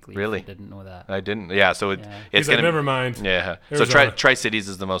paid weekly. Really? If you didn't know that. I didn't. Yeah. So it's gonna. Never mind. Yeah. Arizona. So Tri-Cities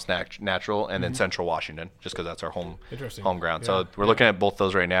is the most natural, and then Central Washington, just because that's our home ground. Yeah. So we're looking at both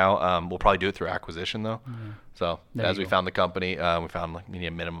those right now. We'll probably do it through acquisition though. So as we found the company, we found we need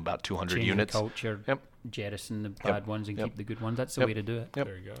a minimum about 200 Change units. Culture. Jettison the bad ones and keep the good ones. That's the way to do it.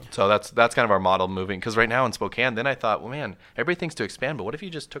 There you go. So that's kind of our model moving. Because right now in Spokane, then I thought, well, man, everybody thinks to expand, but what if you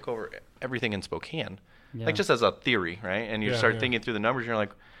just took over everything in Spokane? Yeah. Like just as a theory, right? And you start thinking through the numbers, you're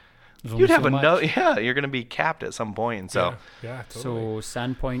like, you'd have you're going to be capped at some point. And so, totally. So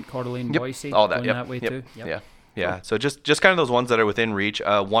Sandpoint, Coeur d'Alene, Boise, all that, that way too. Yeah. So just kind of those ones that are within reach.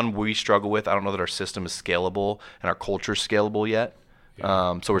 One we struggle with. I don't know that our system is scalable and our culture is scalable yet.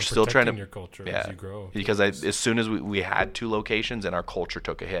 So we're still trying to your culture as you grow. Because as soon as we had 2 locations and our culture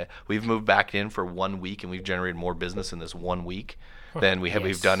took a hit, we've moved back in for 1 week and we've generated more business in this 1 week than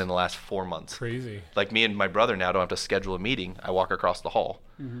we've done in the last 4 months. Crazy. Like me and my brother now don't have to schedule a meeting. I walk across the hall,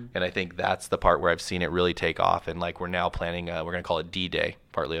 and I think that's the part where I've seen it really take off. And like we're now planning, we're going to call it D-Day,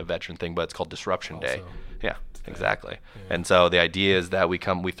 partly a veteran thing, but it's called Disruption Day. Yeah, exactly. Yeah. And so the idea is that we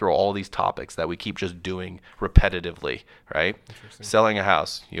throw all these topics that we keep just doing repetitively, right? Selling a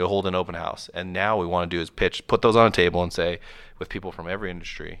house, you hold an open house. And now we want to do is put those on a table and say, with people from every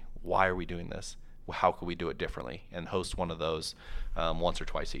industry, why are we doing this? How could we do it differently? And host one of those once or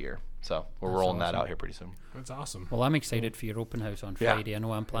twice a year. So we're rolling that out here pretty soon. That's awesome. Well, I'm excited for your open house on Friday. I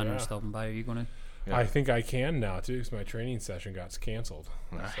know I'm planning on stopping by. Are you going to? Yeah. I think I can now, too, because my training session got canceled.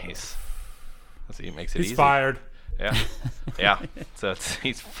 Nice. So it makes it easy. He's fired. Yeah. Yeah. So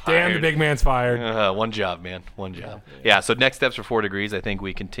he's fired. Damn, the big man's fired. One job, man. One job. Yeah. So next steps for 4 Degrees, I think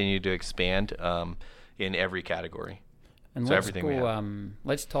we continue to expand in every category. And so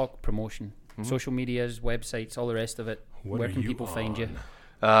let's talk promotion. Social medias, websites, all the rest of it. Where can people find you?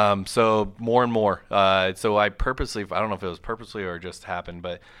 So more and more. So I don't know if it was purposely or just happened,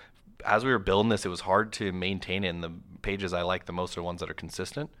 but as we were building this, it was hard to maintain it. And the pages I like the most are ones that are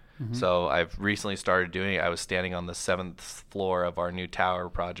consistent. Mm-hmm. So I've recently started doing it. I was standing on the 7th floor of our new tower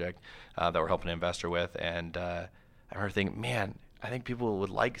project that we're helping an investor with. And I remember thinking, man, I think people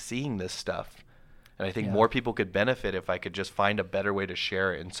would like seeing this stuff. And I think more people could benefit if I could just find a better way to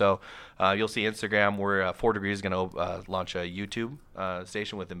share it. And so you'll see Instagram. We're 4 Degrees is going to launch a YouTube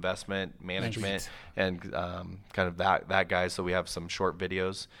station with investment management and kind of that guys. So we have some short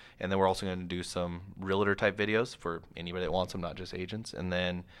videos. And then we're also going to do some realtor type videos for anybody that wants them, not just agents. And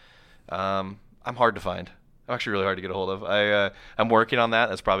then I'm hard to find. I'm actually really hard to get a hold of. I'm working on that.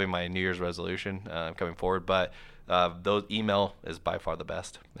 That's probably my New Year's resolution coming forward. But those email is by far the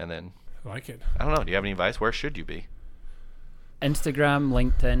best. And then I like it. I don't know. Do you have any advice? Where should you be? Instagram,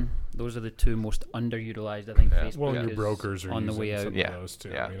 LinkedIn. Those are the 2 most underutilized. I think Facebook. Well, your brokers are on the way out. Some of those too.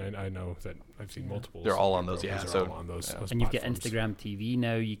 Yeah. I mean, I know that I've seen multiple. They're all on those. Yeah. So all on those and you've got Instagram TV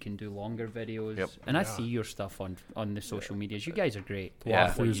now. You can do longer videos. Yep. And I see your stuff on the social medias. You guys are great.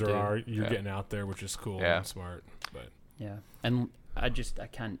 Walkthroughs you're getting out there, which is cool and smart. But and I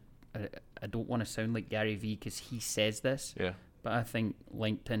don't want to sound like Gary Vee because he says this. Yeah. But I think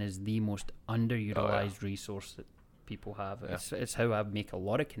LinkedIn is the most underutilized resource that people have. Yeah. It's how I make a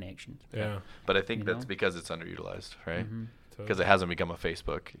lot of connections. Yeah. But I think that's because it's underutilized, right? Because it hasn't become a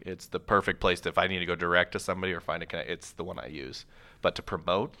Facebook. It's the perfect place if I need to go direct to somebody or find a connect. It's the one I use. But to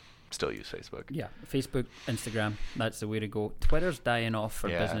promote, still use Facebook. Yeah, Facebook, Instagram, that's the way to go. Twitter's dying off for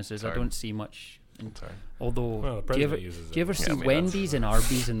businesses. I don't see much. Although, do you ever see Wendy's and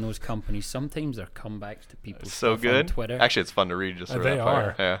Arby's and those companies? Sometimes their comebacks to people so good on Twitter. Actually, it's fun to read. Just they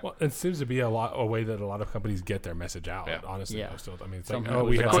are. Yeah. Well, it seems to be a way that a lot of companies get their message out. Yeah. Honestly, it's like,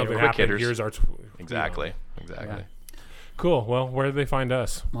 we had something happen. Here's our exactly. Yeah. Cool. Well, where do they find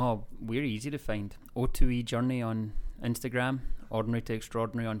us? Oh, we're easy to find. O2E Journey on Instagram, Ordinary to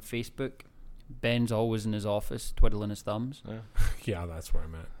Extraordinary on Facebook. Ben's always in his office twiddling his thumbs. Yeah, that's where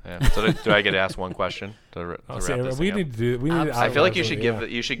I'm at. Yeah. So do I get to ask one question to wrap this I feel like you should give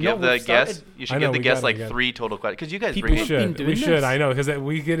the guest like 3 total questions because you guys we should. I know because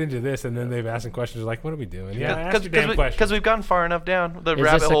we get into this and then they've asked questions like, "What are we doing?" Because we've gone far enough down the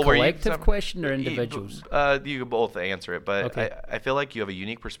rabbit hole where you collective question or individuals. You can both answer it, but I feel like you have a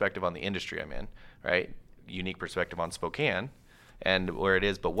unique perspective on the industry I'm in, right? Unique perspective on Spokane and where it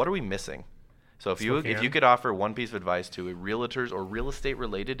is, but what are we missing? So if you could offer one piece of advice to a realtors or real estate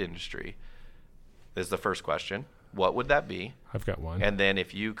related industry, this is the first question. What would that be? I've got one. And then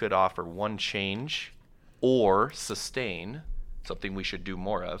if you could offer one change or sustain something we should do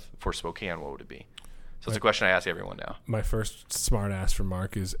more of for Spokane, what would it be? So it's a question I ask everyone now. My first smart ass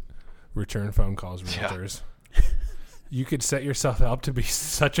remark is return phone calls, realtors. You could set yourself up to be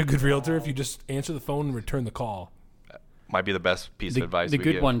such a good realtor if you just answer the phone and return the call. Might be the best piece of advice. The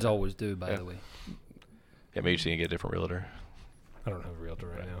good ones always do, by the way. Yeah, maybe you should get a different realtor. I don't have a realtor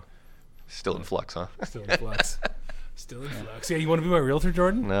right now. Still in flux, huh? Still in flux. Yeah, you want to be my realtor,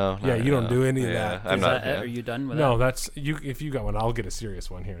 Jordan? No. Yeah, you don't do any of that. I'm not. Are you done with that? No, that's you. If you got one, I'll get a serious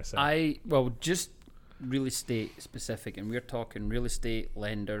one here in a second. Just real estate specific, and we're talking real estate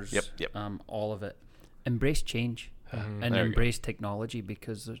lenders. Yep. All of it. Embrace change and embrace technology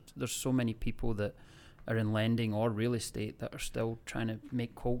because there's so many people that are in lending or real estate that are still trying to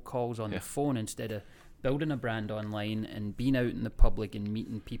make cold calls on the phone instead of building a brand online and being out in the public and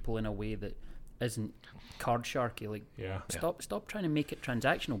meeting people in a way that isn't card sharky. Stop trying to make it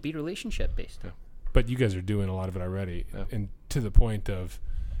transactional. Be relationship based. Yeah. But you guys are doing a lot of it already, and to the point of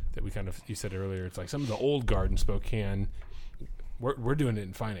that you said earlier. It's like some of the old guard in Spokane. We're doing it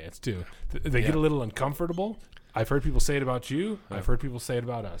in finance too. They get a little uncomfortable. I've heard people say it about you. I've heard people say it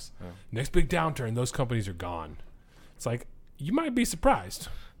about us. Next big downturn, those companies are gone. It's like you might be surprised.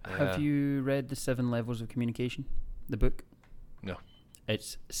 Have you read The 7 Levels of Communication, the book? No.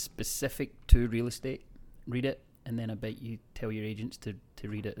 It's specific to real estate, read it, and then I bet you tell your agents to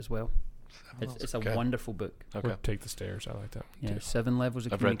read it as well. It's a wonderful book. Okay. Or Take the Stairs. I like that. Yeah, 7 Levels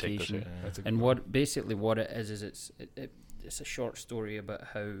of Communication. And what it is it's a short story about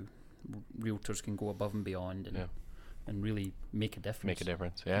how realtors can go above and beyond and really make a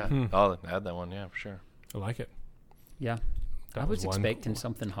difference. Yeah. I'll add that one. Yeah, for sure. I like it. Yeah. I was expecting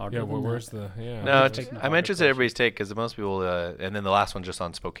something harder. Yeah, where's the... Yeah. No, I'm interested in everybody's take, because most people... and then the last one just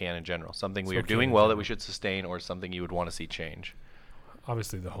on Spokane in general. Something we are doing well that we should sustain, or something you would want to see change.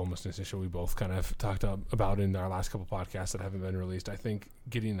 Obviously, the homelessness issue we both kind of talked about in our last couple podcasts that haven't been released. I think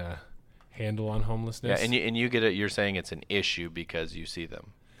getting a handle on homelessness... Yeah, and you get it. You're saying it's an issue because you see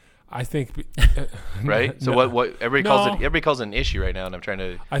them. I think... right? So what everybody calls it an issue right now, and I'm trying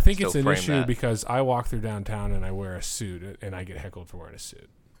to... I think it's an issue because I walk through downtown and I wear a suit, and I get heckled for wearing a suit.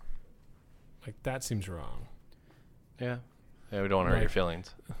 Like, that seems wrong. Yeah. Yeah, we don't want to hurt your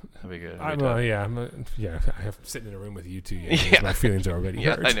feelings. That'd be good. I'm sitting in a room with you two. My feelings are already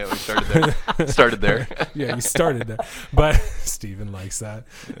hurt. I know. We started there. Yeah, you started there. But Steven likes that.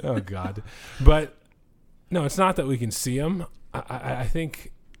 Oh, God. But, no, it's not that we can see them. I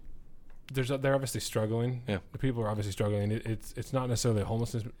think they're obviously struggling. Yeah. The people are obviously struggling. It's not necessarily a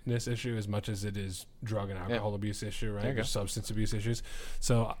homelessness issue as much as it is drug and alcohol abuse issue, right? Or substance abuse issues.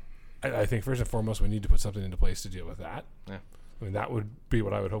 So I think first and foremost we need to put something into place to deal with that. Yeah. I mean, that would be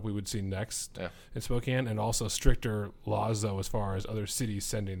what I would hope we would see next in Spokane, and also stricter laws, though, as far as other cities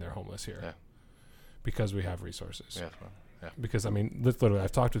sending their homeless here, because we have resources. Yeah. Because, I mean, literally,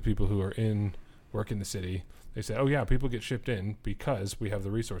 I've talked with people who work in the city. They say, oh, yeah, people get shipped in because we have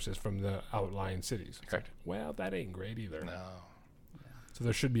the resources from the outlying cities. Correct. Like, well, that ain't great either. No. So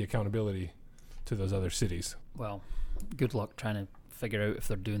there should be accountability to those other cities. Well, good luck trying to figure out if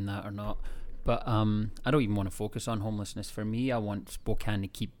they're doing that or not. But I don't even want to focus on homelessness. For me, I want Spokane to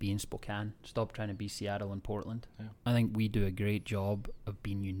keep being Spokane. Stop trying to be Seattle and Portland. Yeah. I think we do a great job of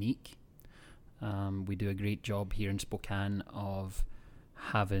being unique. We do a great job here in Spokane of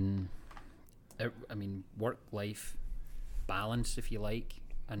having, work-life balance, if you like.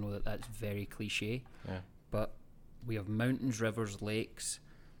 I know that's very cliche. Yeah. But we have mountains, rivers, lakes.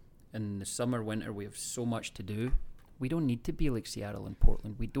 In the summer, winter, we have so much to do. We don't need to be like Seattle and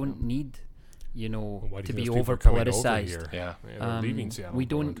Portland. We don't need... to be over-politicized. Leaving Seattle. We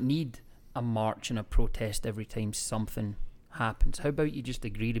don't need a march and a protest every time something happens. How about you just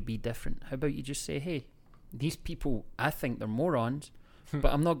agree to be different? How about you just say, hey, these people, I think they're morons,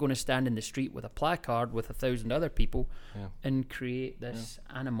 but I'm not going to stand in the street with a placard with 1,000 other people and create this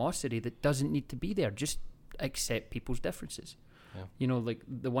animosity that doesn't need to be there. Just accept people's differences. Yeah. Like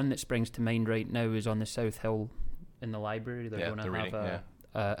the one that springs to mind right now is on the South Hill in the library. They're going to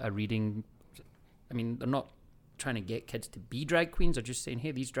have a reading... I mean, they're not trying to get kids to be drag queens. They're just saying,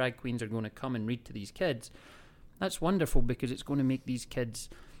 hey, these drag queens are going to come and read to these kids. That's wonderful because it's going to make these kids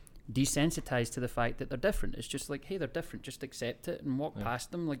desensitized to the fact that they're different. It's just like, hey, they're different. Just accept it and walk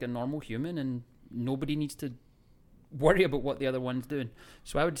past them like a normal human, and nobody needs to worry about what the other one's doing.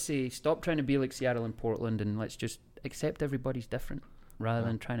 So I would say stop trying to be like Seattle and Portland, and let's just accept everybody's different rather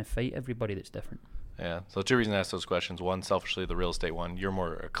than trying to fight everybody that's different. Yeah. So 2 reasons I ask those questions. One, selfishly, the real estate one. You're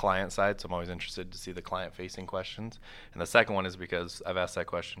more a client side, so I'm always interested to see the client-facing questions. And the second one is because I've asked that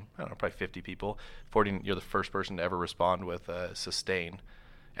question, I don't know, probably 50 people. 40, you're the first person to ever respond with sustain.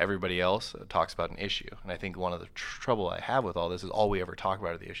 Everybody else talks about an issue. And I think one of the trouble I have with all this is all we ever talk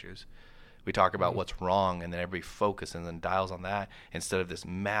about are the issues. We talk about what's wrong, and then everybody focuses and then dials on that instead of this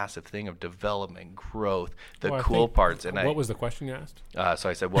massive thing of development, growth, cool parts. And what was the question you asked? So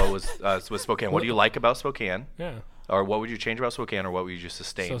I said, what was with Spokane? What do you like about Spokane? Yeah. Or what would you change about Spokane, or what would you just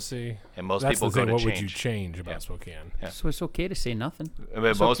sustain? So see, and most people go to what change. What would you change about Spokane? Yeah. So it's okay to say nothing. I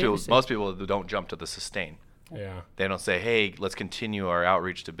mean, most people don't jump to the sustain. Yeah. They don't say, hey, let's continue our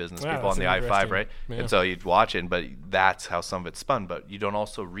outreach to business people on the I-5, right? Yeah. And so you'd watch it, but that's how some of it's spun. But you don't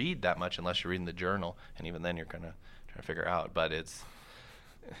also read that much unless you're reading the journal, and even then you're kind of trying to figure out. But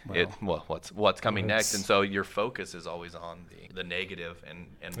what's coming next, and so your focus is always on the negative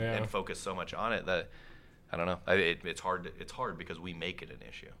and focus so much on it that I don't know. It's hard because we make it an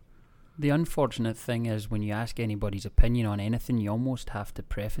issue. The unfortunate thing is when you ask anybody's opinion on anything, you almost have to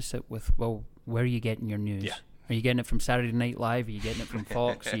preface it with, well, where are you getting your news? Yeah. Are you getting it from Saturday Night Live? Are you getting it from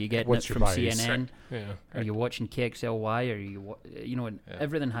Fox? Are you getting it from CNN? Yeah. Are you watching KXLY? Are you,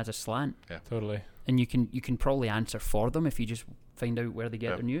 everything has a slant. Yeah, totally. And you can probably answer for them if you just find out where they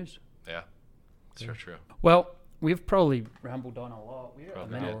get their news. Yeah, sure, true. Well, we've probably rambled on a lot.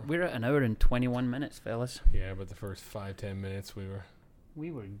 We're at an hour and 21 minutes, fellas. Yeah, but the first 5-10 minutes we were We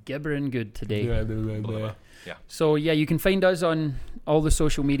were gibbering good today. Yeah. So, yeah, you can find us on all the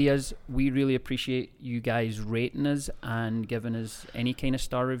social medias. We really appreciate you guys rating us and giving us any kind of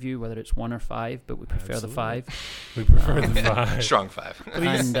star review, whether it's 1 or 5, but we prefer the 5. We prefer the 5. Strong 5.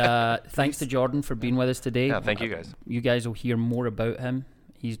 And thanks to Jordan for being with us today. Yeah, thank you guys. You guys will hear more about him.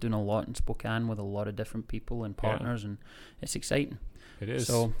 He's doing a lot in Spokane with a lot of different people and partners, and it's exciting. It is.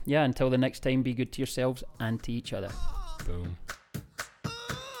 So, yeah, until the next time, be good to yourselves and to each other. Boom.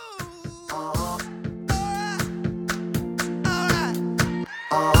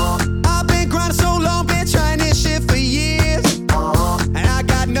 I've been grinding so long, been trying this shit for years. And I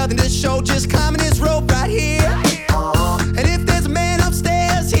got nothing to show, just climbing this rope right here. And if there's a man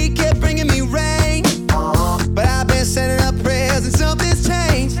upstairs, he kept bringing me rain. But I've been sending up prayers and something's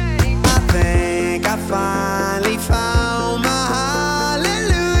changed. I think I finally found my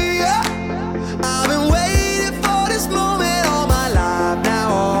hallelujah. I've been waiting for this moment all my life now.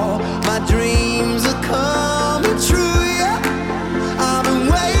 All my dreams are coming true, yeah. I've been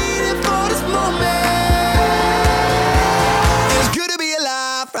waiting for this moment. It's good to be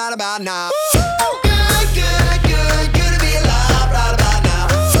alive right about now. Good to be alive right about now.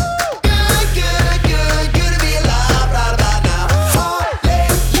 Good to be alive right about now.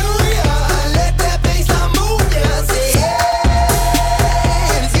 Hallelujah, let that bassline move, yeah, say yeah.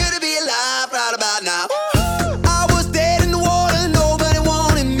 It's good to be alive right about now. I was dead in the water, nobody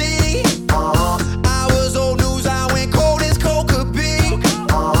wanted me. I was old news, I went cold as cold could be.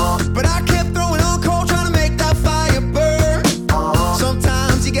 But I kept throwing on cold, trying to make that fire burn.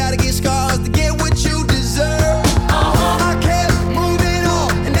 Sometimes you gotta get scars to get what you deserve. I kept moving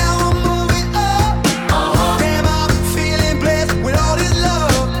on, and now I'm moving up. Damn, I'm feeling blessed with all this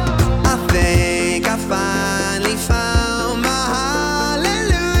love. I think I finally found my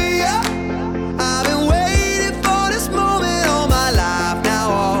hallelujah. I've been waiting for this moment all my life now.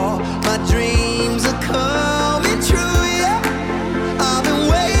 All my dreams are coming true, yeah. I've been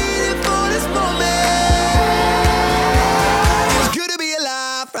waiting for this moment. It's good to be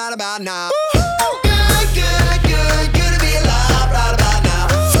alive right about now. Good to be alive right about now.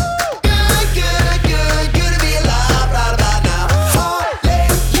 Good to be alive right about now.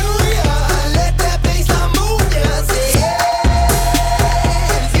 Hallelujah, let that bassline move, yeah, say yeah.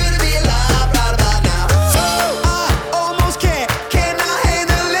 It's good to be alive right about now. I almost cannot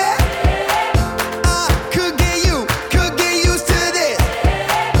handle it. I could get used to this.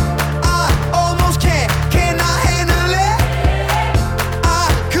 I almost cannot handle it. I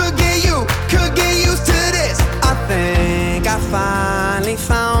could get used to this. I think I finally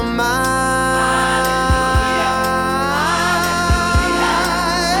found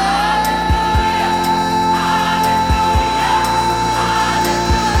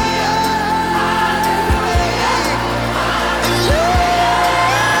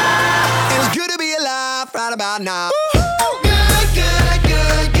It's good to be alive right about now.